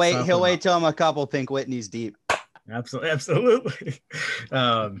 Yeah, he'll wait till I'm a couple Pink Whitneys deep. Absolutely.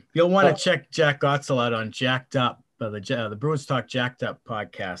 You'll want to check Jack Gotsell out on Jacked Up, the Bruins Talk Jacked Up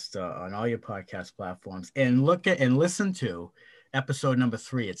podcast on all your podcast platforms, and listen to episode number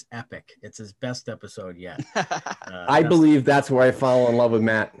 3. It's epic. It's his best episode yet. I believe that's where I fell in love with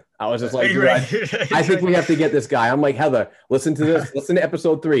Matt. I was just like, I think we have to get this guy. I'm like, Heather, listen to this. Listen to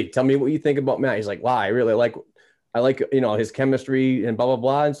episode 3. Tell me what you think about Matt. He's like, wow, I like his chemistry and blah blah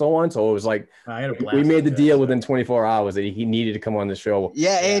blah and so on. So it was like we made the deal within 24 hours that he needed to come on the show.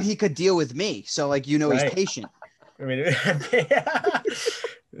 Yeah, and he could deal with me. So like he's patient. I mean,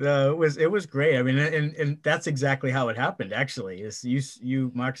 it was great. I mean, and that's exactly how it happened. Actually, is you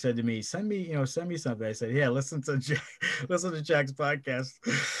Mark said to me, send me something. I said, yeah, listen to Jack's podcast.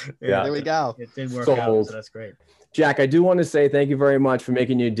 Yeah, there we go. It did work out, so that's great. Jack, I do want to say thank you very much for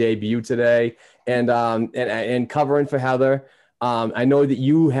making your debut today and covering for Heather. I know that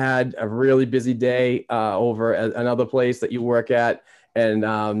you had a really busy day over at another place that you work at, and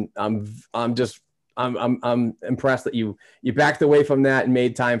I'm impressed that you backed away from that and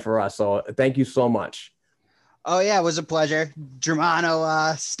made time for us. So thank you so much. Oh yeah, it was a pleasure.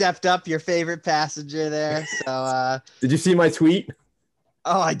 Germano stepped up, your favorite passenger there. So did you see my tweet?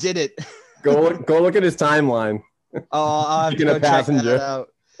 Oh, I did it. Go look at his timeline. Oh, I'll have to go check that out.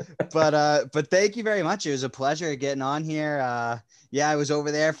 But thank you very much. It was a pleasure getting on here. I was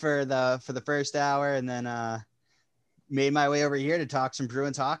over there for the first hour and then made my way over here to talk some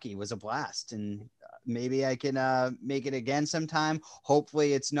Bruins hockey. It was a blast, and maybe I can make it again sometime.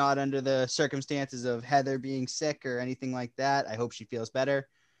 Hopefully it's not under the circumstances of Heather being sick or anything like that. I hope she feels better.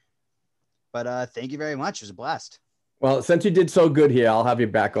 But thank you very much. It was a blast. Well, since you did so good here, I'll have you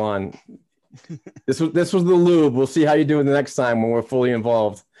back on. This was the lube. We'll see how you do the next time when we're fully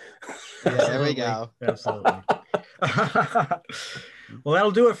involved. Yeah, there we go. Absolutely. Well,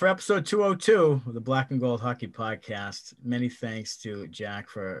 that'll do it for episode 202 of the Black and Gold Hockey Podcast. Many thanks to Jack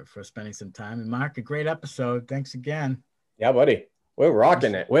for spending some time. And Mark, a great episode. Thanks again. Yeah, buddy. We're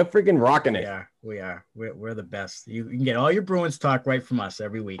rocking it. We're freaking rocking it. We are. We're the best. You can get all your Bruins talk right from us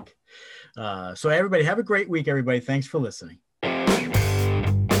every week. So everybody, have a great week, everybody. Thanks for listening.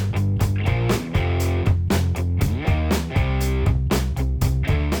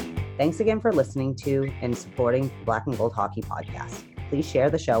 Thanks again for listening to and supporting the Black and Gold Hockey Podcast. Please share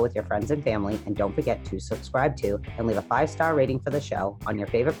the show with your friends and family, and don't forget to subscribe to and leave a 5-star rating for the show on your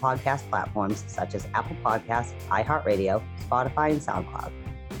favorite podcast platforms such as Apple Podcasts, iHeartRadio, Spotify, and SoundCloud.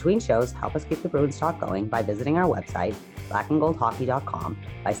 Between shows, help us keep the Bruins talk going by visiting our website, blackandgoldhockey.com,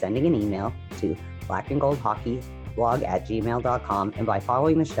 by sending an email to blackandgoldhockeyblog@gmail.com, and by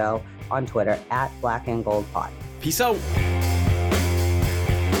following the show on Twitter @blackandgoldpod. Peace out.